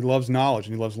he loves knowledge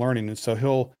and he loves learning, and so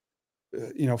he'll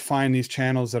find these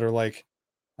channels that are like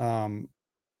um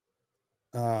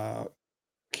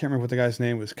can't remember what the guy's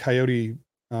name was, Coyote,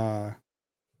 can't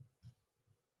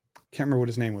remember what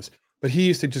his name was, but he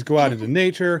used to just go out into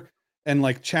nature and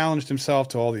like challenged himself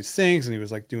to all these things, and he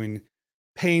was like doing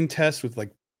pain tests with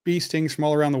like bee stings from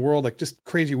all around the world, like just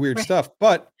crazy weird Right. stuff.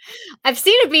 But I've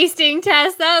seen a bee sting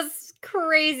test. That's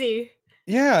crazy.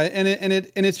 yeah, and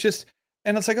it's just,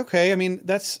 and it's like, okay, I mean,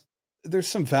 there's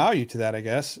some value to that, I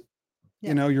guess.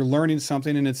 Yeah. You're learning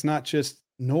something and it's not just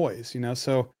noise,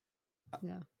 so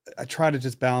Yeah. I try to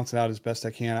just balance it out as best I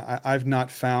can. I've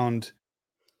not found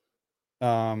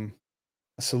um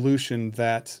a solution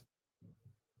that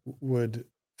would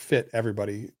fit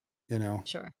everybody, you know,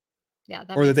 Sure. Yeah,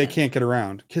 that or that makes they sense. can't get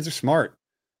around. Kids are smart,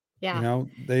 Yeah.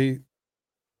 they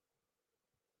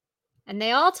And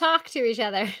they all talk to each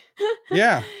other.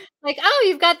 yeah, Like, "Oh,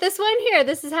 you've got this one here.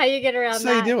 This is how you get that's around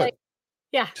how you that." do Like, it.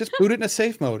 yeah. Just boot it in a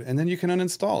safe mode and then you can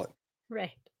uninstall it.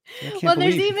 Right. Like, I can't Well,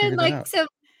 there's believe he even figured that like out. some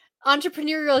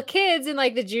entrepreneurial kids in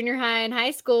like the junior high and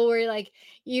high school where like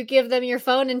you give them your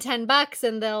phone and $10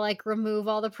 and they'll like remove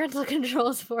all the parental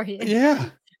controls for you. Yeah.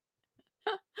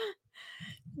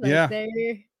 Like Yeah.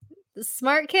 they're the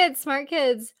smart kids, smart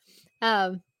kids.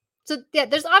 Um, so yeah,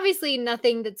 there's obviously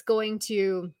nothing that's going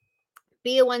to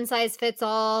be a one size fits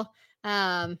all.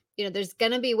 There's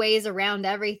gonna be ways around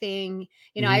everything.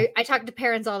 Mhm. I talk to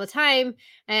parents all the time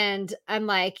and I'm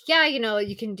like, yeah,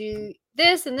 you can do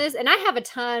this and this. And I have a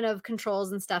ton of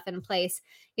controls and stuff in place,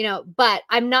 but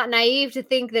I'm not naive to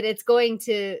think that it's going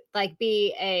to like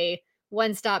be a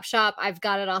one-stop shop. I've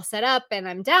got it all set up and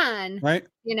I'm done. Right?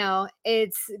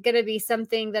 It's gonna be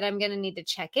something that I'm gonna need to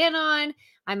check in on.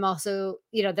 I'm also,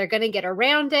 they're going to get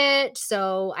around it.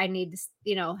 So I need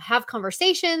to, have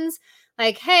conversations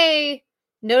like, hey,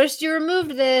 noticed you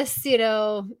removed this,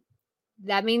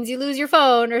 that means you lose your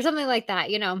phone or something like that,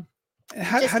 you know.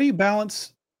 How Just do you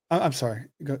balance? I'm sorry.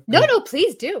 Go no, ahead. no,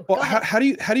 please do. Well, Go ahead. how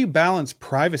do you balance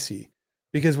privacy?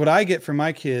 Because what I get from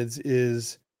my kids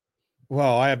is,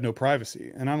 well, I have no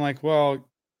privacy, and I'm like, well,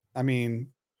 I mean,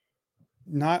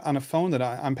 not on a phone that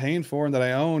I'm paying for and that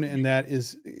I own, and that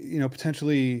is,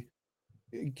 potentially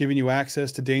giving you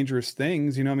access to dangerous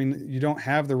things. I mean, you don't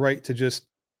have the right to just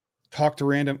talk to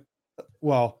random.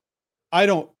 Well, I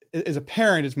don't. As a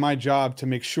parent, it's my job to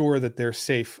make sure that they're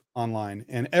safe online,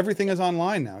 and everything is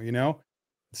online now.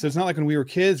 So it's not like when we were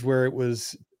kids where it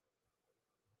was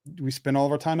we spent all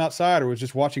of our time outside or was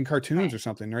just watching cartoons Right, or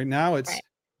something. Right now, it's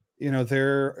right.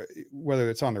 they're whether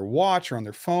it's on their watch or on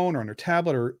their phone or on their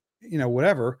tablet or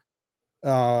whatever.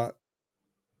 Uh,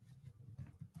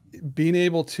 Being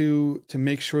able to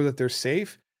make sure that they're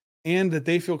safe and that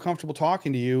they feel comfortable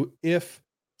talking to you if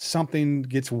something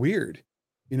gets weird,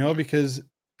 Yeah. because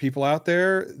people out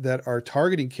there that are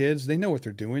targeting kids, they know what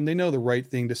they're doing. They know the right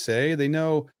thing to say. They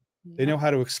know Yep. how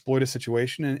to exploit a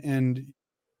situation. And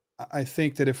I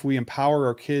think that if we empower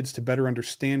our kids to better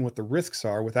understand what the risks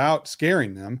are without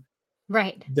scaring them,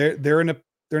 Right. they're in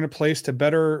a place to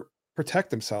better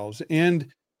protect themselves.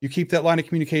 And you keep that line of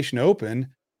communication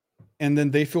open, and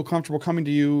then they feel comfortable coming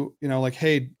to you, like,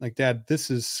 hey, like, dad, this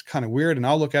is kind of weird. And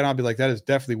I'll look at it, I'll be like, that is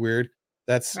definitely weird.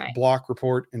 That's Right. block,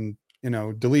 report, and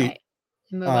delete. Right.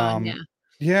 Move on. Yeah. Um,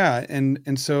 yeah,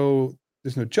 and so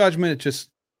there's no judgment. It just,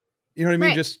 you know what I mean?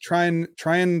 Right. Just try and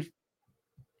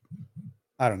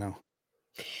I don't know,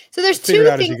 So there's figure it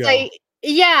 2 out as you things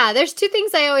go. there's 2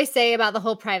 things I always say about the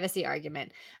whole privacy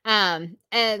argument. And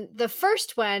the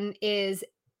first one is,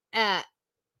 uh,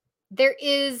 there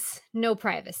is no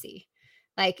privacy.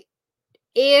 Like,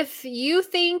 if you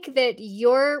think that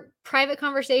your private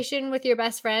conversation with your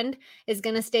best friend is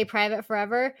gonna stay private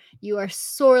forever, you are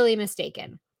sorely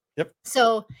mistaken. Yep.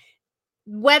 So,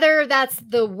 whether that's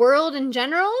the world in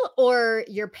general or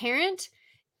your parent,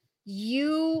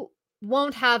 you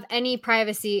won't have any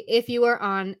privacy if you are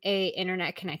on a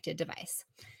internet connected device.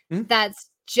 Mhm. That's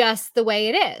just the way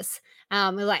it is.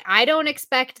 Like, I don't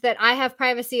expect that I have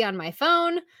privacy on my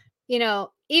phone,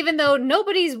 even though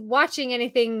nobody's watching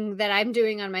anything that I'm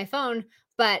doing on my phone.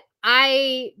 But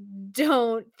I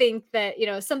don't think that,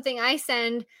 something I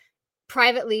send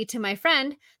privately to my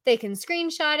friend, they can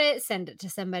screenshot it, send it to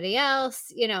somebody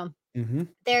else. Mhm.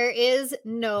 There is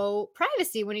no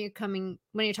privacy when you're talking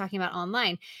about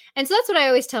online. And so that's what I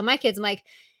always tell my kids. I'm like,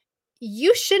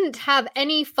 you shouldn't have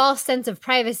any false sense of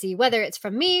privacy, whether it's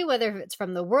from me, whether it's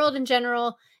from the world in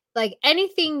general. Like,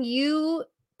 anything you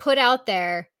put out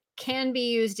there can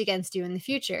be used against you in the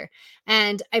future.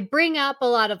 And I bring up a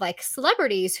lot of like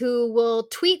celebrities who will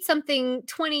tweet something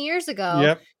 20 years ago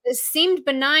Yep. that seemed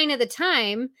benign at the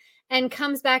time and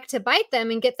comes back to bite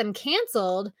them and get them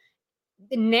canceled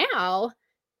now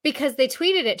because they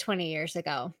tweeted it 20 years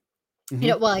ago.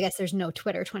 Mhm. Well, I guess there's no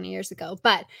Twitter 20 years ago,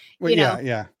 but Well, yeah,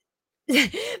 yeah.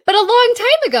 but a long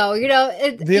time ago,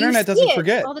 The you internet see doesn't it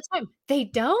forget. all the time. They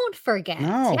don't forget.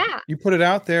 No, Yeah. you put it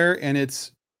out there, and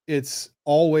it's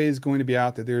always going to be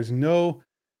out there. There's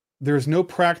no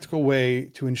practical way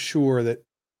to ensure that,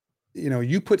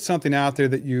 you put something out there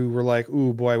that you were like,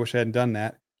 "Ooh, boy, I wish I hadn't done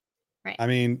that." Right. I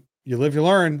mean, you live, you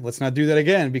learn. Let's not do that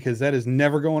again because that is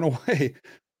never going away.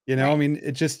 I Right. mean,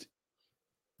 it just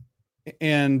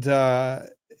and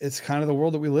it's kind of the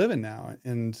world that we live in now.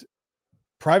 And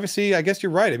privacy, I guess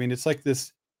you're right. I mean, it's like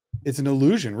this. It's an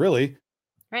illusion, really.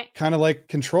 Right. Kind of like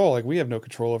control. Like, we have no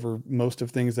control over most of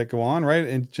things that go on, right?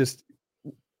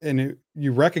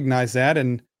 You recognize that,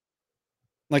 and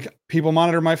like, people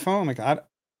monitor my phone. Like, I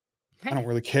Right. don't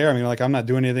really care. I mean, like, I'm not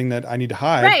doing anything that I need to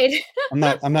hide. Right.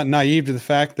 I'm not naive to the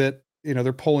fact that,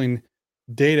 they're pulling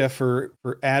data for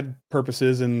ad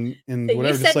purposes and You whatever,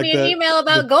 just sent like me an email the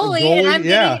about goalie and goalie. I'm getting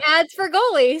Yeah. ads for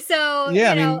goalie. So,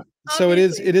 Yeah. I mean, so it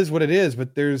is obviously. it is what it is,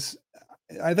 but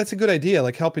that's a good idea,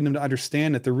 like helping them to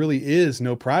understand that there really is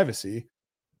no privacy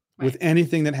with Right.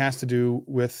 anything that has to do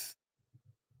with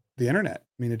the internet. I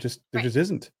mean, there Right. just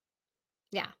isn't.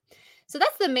 Yeah. So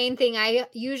that's the main thing I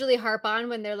usually harp on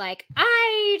when they're like,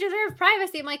 I deserve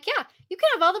privacy. I'm like, yeah, you can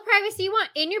have all the privacy you want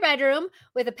in your bedroom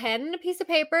with a pen and a piece of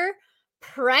paper,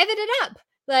 private it up.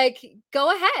 Like,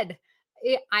 go ahead.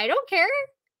 I don't care.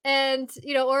 And,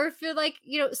 or if you're like,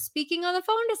 speaking on the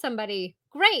phone to somebody,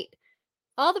 great.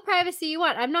 All the privacy you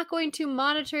want. I'm not going to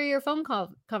monitor your phone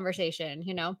call conversation.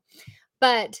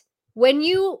 But when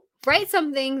you write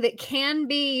something that can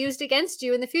be used against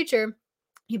you in the future,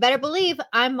 you better believe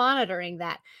I'm monitoring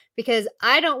that because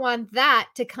I don't want that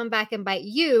to come back and bite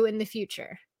you in the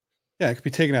future. Yeah, it could be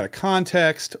taken out of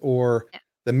context, or Yeah.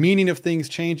 the meaning of things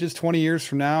changes 20 years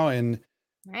from now, and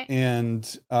Right. And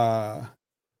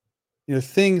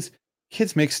things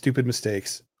kids make stupid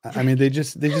mistakes. I mean, Right. they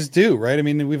just do, right? I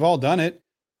mean, we've all done it.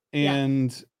 Yeah.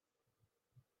 And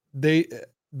they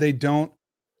they don't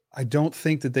I don't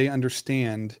think that they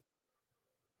understand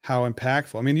how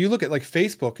impactful. I mean, you look at like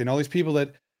Facebook and all these people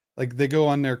that like they go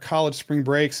on their college spring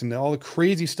breaks and all the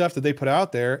crazy stuff that they put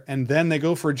out there, and then they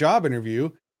go for a job interview.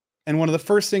 And one of the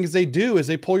first things they do is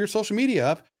they pull your social media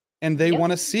up and they Yep.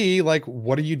 want to see like,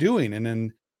 what are you doing? And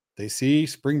then they see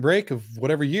spring break of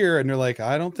whatever year and they're like,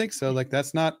 I don't think so. Like,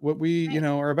 that's not what we, Right.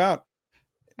 are about.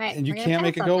 Right. And you We're gonna can't pass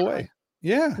make it on go that one. away.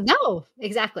 Yeah. No,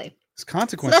 exactly. It's So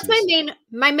that's my consequences.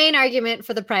 main argument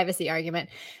for the privacy argument.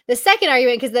 The second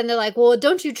argument, because then they're like, "Well,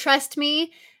 don't you trust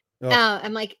me?" Oh,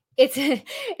 I'm like, "It's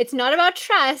it's not about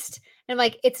trust." And I'm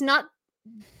like, "It's not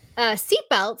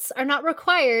seatbelts are not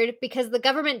required because the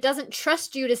government doesn't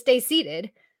trust you to stay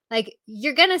seated. Like,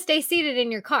 you're gonna stay seated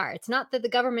in your car. It's not that the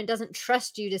government doesn't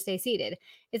trust you to stay seated.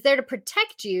 It's there to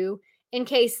protect you in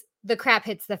case the crap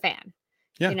hits the fan,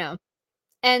 yeah. you know?"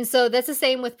 And so that's the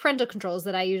same with parental controls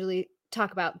that I usually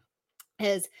talk about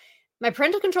is my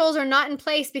parental controls are not in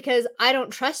place because I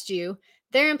don't trust you.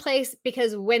 They're in place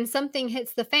because when something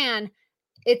hits the fan,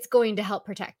 it's going to help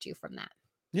protect you from that.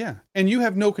 Yeah. And you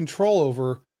have no control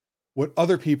over what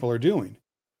other people are doing,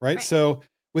 right? Right. So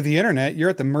with the internet, you're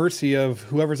at the mercy of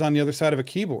whoever's on the other side of a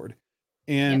keyboard.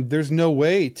 Yep. And there's no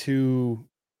way to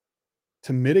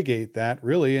mitigate that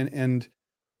really. And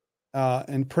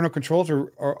parental controls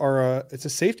are it's a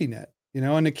safety net, and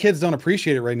the Yep. kids don't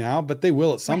appreciate it right now, but they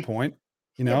will at some Right. point,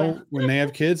 They will. when they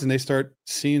have kids and they start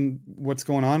seeing what's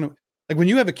going on. Like when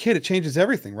you have a kid, it changes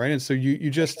everything, right? And so you For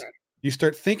just sure. you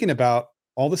start thinking about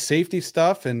all the safety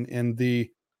stuff and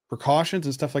the precautions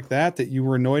and stuff like that you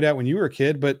were annoyed at when you were a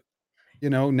kid, but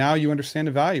now you understand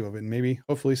the value of it. And maybe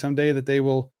hopefully someday that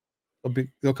they'll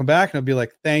come back and they'll be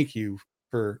like, thank you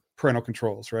for parental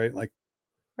controls, right? Like,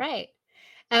 Right.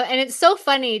 And it's so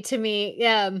funny to me.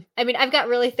 I mean, I've got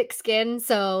really thick skin,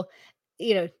 so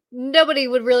nobody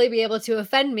would really be able to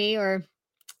offend me or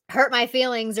hurt my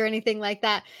feelings or anything like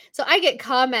that. So I get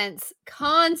comments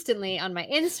constantly on my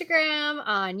Instagram,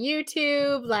 on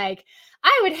YouTube, like,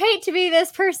 I would hate to be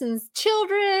this person's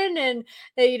children and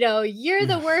you're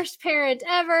the worst parent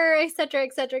ever, etc.,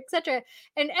 etc., etc.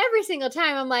 And every single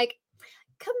time I'm like,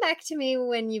 come back to me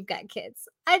when you've got kids.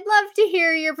 I'd love to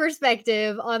hear your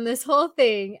perspective on this whole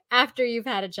thing after you've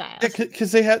had a yeah, child.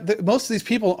 because most of these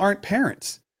people aren't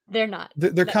parents. They're not.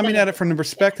 They're None coming of at it them from the are. Yeah.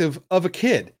 perspective of a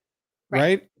kid, Right.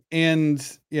 right?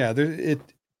 And yeah,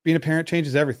 being a parent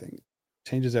changes everything.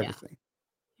 Changes Yeah. everything.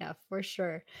 Yeah, for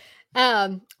sure.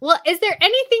 Well, is there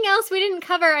anything else we didn't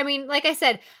cover? I mean, like I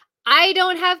said, I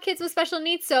don't have kids with special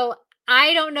needs, so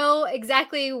I don't know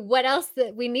exactly what else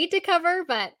that we need to cover,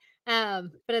 but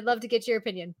I'd love to get your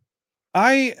opinion.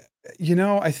 I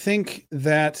I think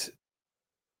that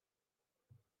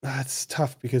it's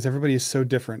tough because everybody is so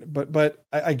different. But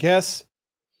I guess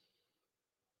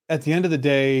at the end of the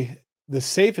day, the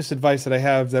safest advice that I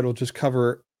have that'll just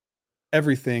cover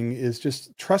everything is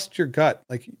just trust your gut.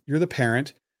 Like, you're the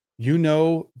parent, you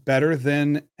know better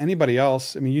than anybody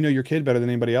else. I mean, you know your kid better than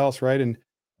anybody else, right?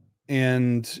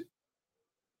 And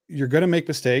you're going to make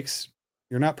mistakes.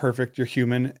 You're not perfect, you're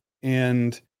human.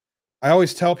 And I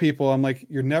always tell people, I'm like,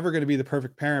 you're never going to be the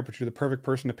perfect parent, but you're the perfect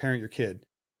person to parent your kid.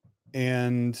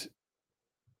 And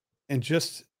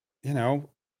just, you know,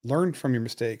 learn from your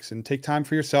mistakes and take time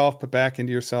for yourself, put back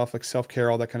into yourself, like self-care,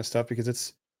 all that kind of stuff, because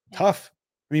it's Yeah. tough.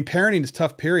 I mean, parenting is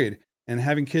tough, period. And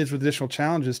having kids with additional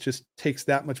challenges just takes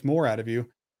that much more out of you.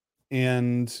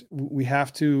 And we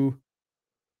have to,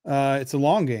 it's a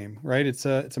long game, right? It's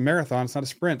a marathon. It's not a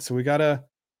sprint. So we got to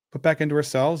put back into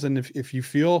ourselves. And if you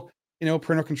feel,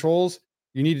 parental controls,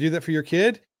 you need to do that for your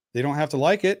kid. They don't have to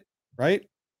like it, right?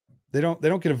 They don't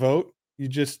get a vote. You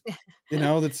just, it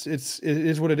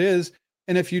is what it is.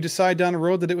 And if you decide down the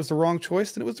road that it was the wrong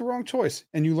choice, then it was the wrong choice,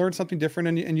 and you learn something different,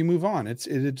 and you move on. It's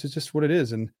just what it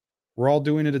is, and we're all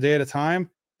doing it a day at a time.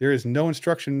 There is no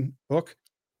instruction book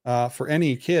for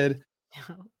any kid,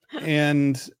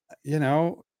 and you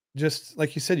know, just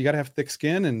like you said, you got to have thick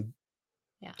skin and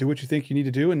Yeah. do what you think you need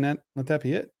to do, and let that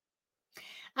be it.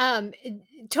 Um, eh,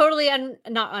 Totally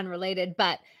not unrelated,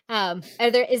 but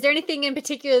is there anything in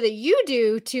particular that you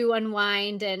do to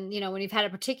unwind and when you've had a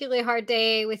particularly hard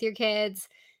day with your kids,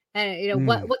 and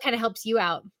Mm. what kind of helps you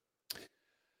out?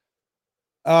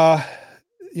 Uh,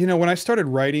 when I started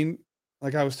writing,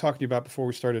 like I was talking to you about before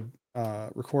we started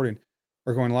recording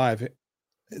or going live,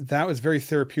 that was very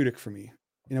therapeutic for me.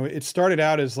 It started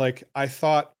out as like I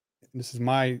thought, and this is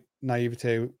my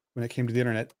naivete when it came to the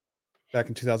internet back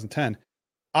in 2010.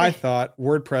 I thought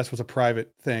WordPress was a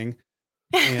private thing,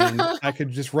 and I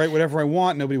could just write whatever I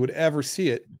want. Nobody would ever see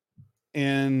it.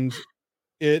 And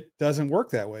it doesn't work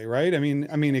that way, right? I mean,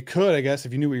 it could, I guess,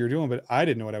 if you knew what you were doing, but I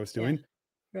didn't know what I was Yeah. doing.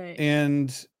 Right.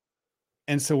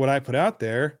 And so what I put out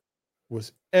there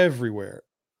was everywhere.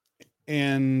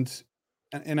 And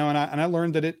and I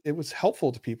learned that it was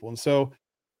helpful to people. And so,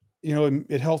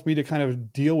 it helped me to kind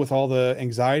of deal with all the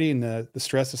anxiety and the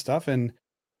stress and stuff. And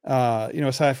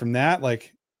aside from that,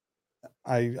 like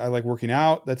I like working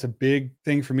out. That's a big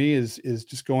thing for me is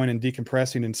just going and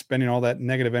decompressing and spending all that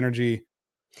negative energy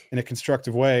in a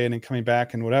constructive way and then coming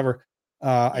back and whatever.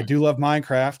 I Yeah. do love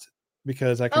Minecraft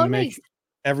because I Oh, can nice. make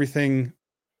everything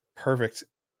perfect.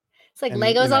 It's like And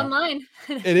Legos online.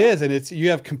 it is, and you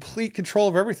have complete control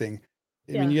of everything.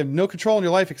 I mean, Yeah. you have no control in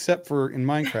your life except for in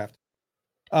Minecraft.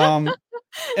 Um,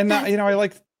 and that, I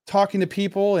like talking to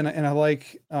people, and I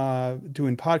like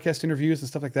doing podcast interviews and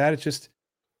stuff like that. It's just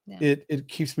Yeah. it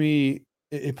keeps me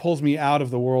it pulls me out of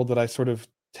the world that I sort of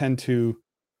tend to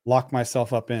lock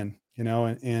myself up in,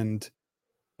 and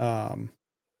um,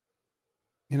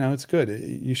 it's good.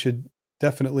 You should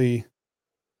definitely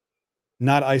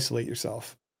not isolate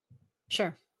yourself.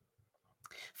 Sure.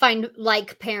 Find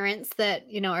like parents that,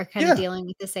 are kind of Yeah, dealing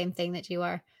with the same thing that you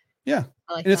are. yeah,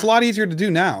 I like and it's a that. lot easier to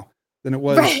do now than it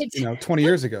was, Right. 20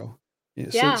 years ago.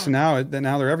 Yeah, so Yeah.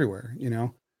 now they're everywhere, Yeah.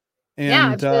 I'm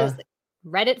and sure there's like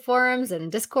Reddit forums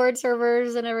and Discord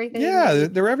servers and everything yeah, that you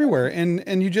they're everywhere, can.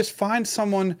 and you just find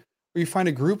someone, or you find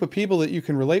a group of people that you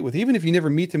can relate with, even if you never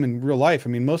meet them in real life. I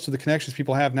mean, most of the connections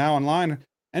people have now online,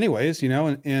 anyways,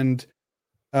 and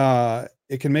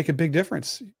it can make a big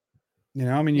difference.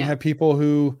 I mean, you Yeah. have people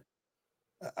who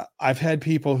I've had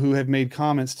people who have made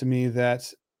comments to me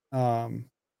that, um,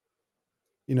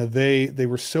 they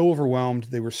were so overwhelmed,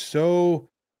 they were so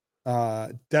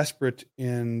desperate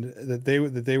in that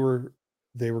they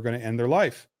were going to end their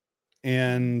life,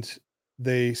 and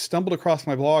they stumbled across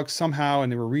my blog somehow,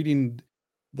 and they were reading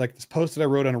like this post that I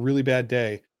wrote on a really bad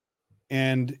day,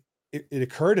 and it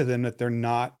occurred to them that they're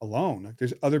not alone. Like,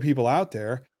 there's other people out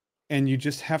there, and you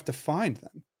just have to find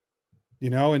them,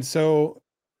 and so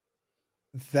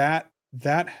that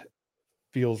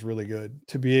feels really good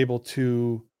to be able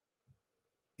to,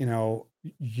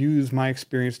 use my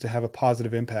experience to have a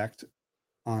positive impact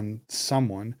on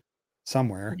someone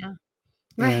somewhere. Yeah.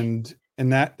 Right.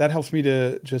 And that helps me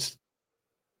to just,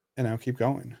 keep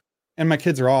going. And my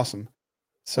kids are awesome.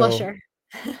 Well, So, sure.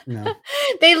 you know,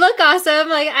 They look awesome.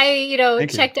 Like I,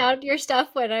 thank you. checked out your stuff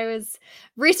when I was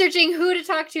researching who to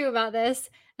talk to about this.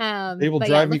 They will But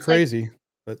yeah, it drive me looks like crazy,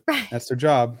 but right. that's their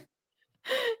job.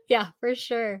 Yeah, for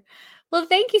sure. Well,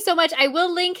 thank you so much. I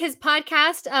will link his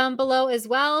podcast below as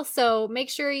well. So make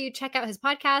sure you check out his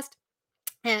podcast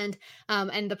and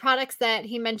the products that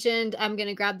he mentioned. I'm going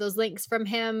to grab those links from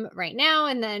him right now,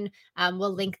 and then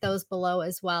we'll link those below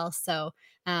as well. So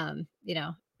um, you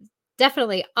know,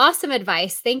 definitely awesome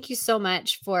advice. Thank you so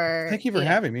much for Thank you for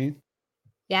having me.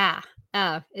 yeah,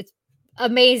 it's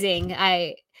amazing.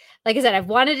 Like I said, I've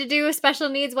wanted to do a special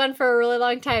needs one for a really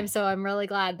long time, so I'm really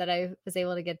glad that I was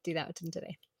able to do that with him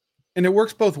today. And it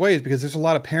works both ways because there's a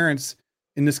lot of parents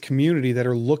in this community that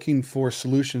are looking for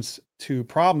solutions to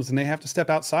problems, and they have to step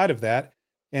outside of that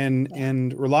Yeah.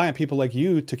 and rely on people like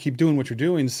you to keep doing what you're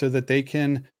doing so that they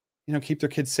can, keep their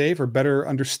kids safe or better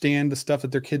understand the stuff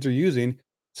that their kids are using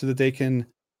so that they can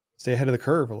stay ahead of the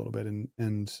curve a little bit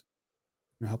and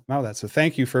help them out with that. So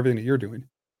thank you for everything that you're doing.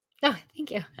 Oh,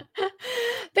 thank you.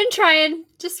 Been trying.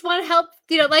 Just want to help.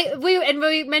 Like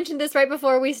we mentioned this right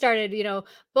before we started.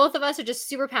 Both of us are just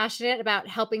super passionate about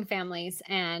helping families,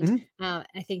 and Mhm.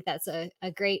 I think that's a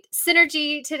great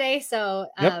synergy today. So,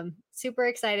 Yep. super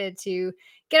excited to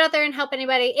get out there and help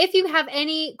anybody. If you have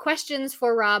any questions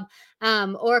for Rob,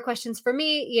 or questions for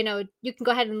me, you can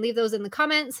go ahead and leave those in the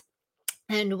comments.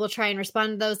 And we'll try and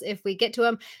respond to those if we get to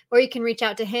them. Or you can reach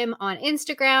out to him on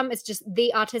Instagram. It's just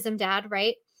the Autism Dad,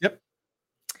 right? Yep.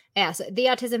 Yeah, so the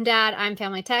Autism Dad, I'm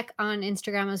Family Tech on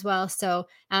Instagram as well. So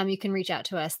you can reach out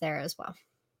to us there as well.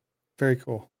 Very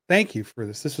cool. Thank you for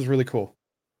this. This was really cool.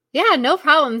 Yeah, no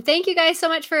problem. Thank you guys so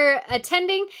much for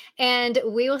attending, and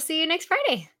we will see you next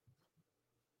Friday.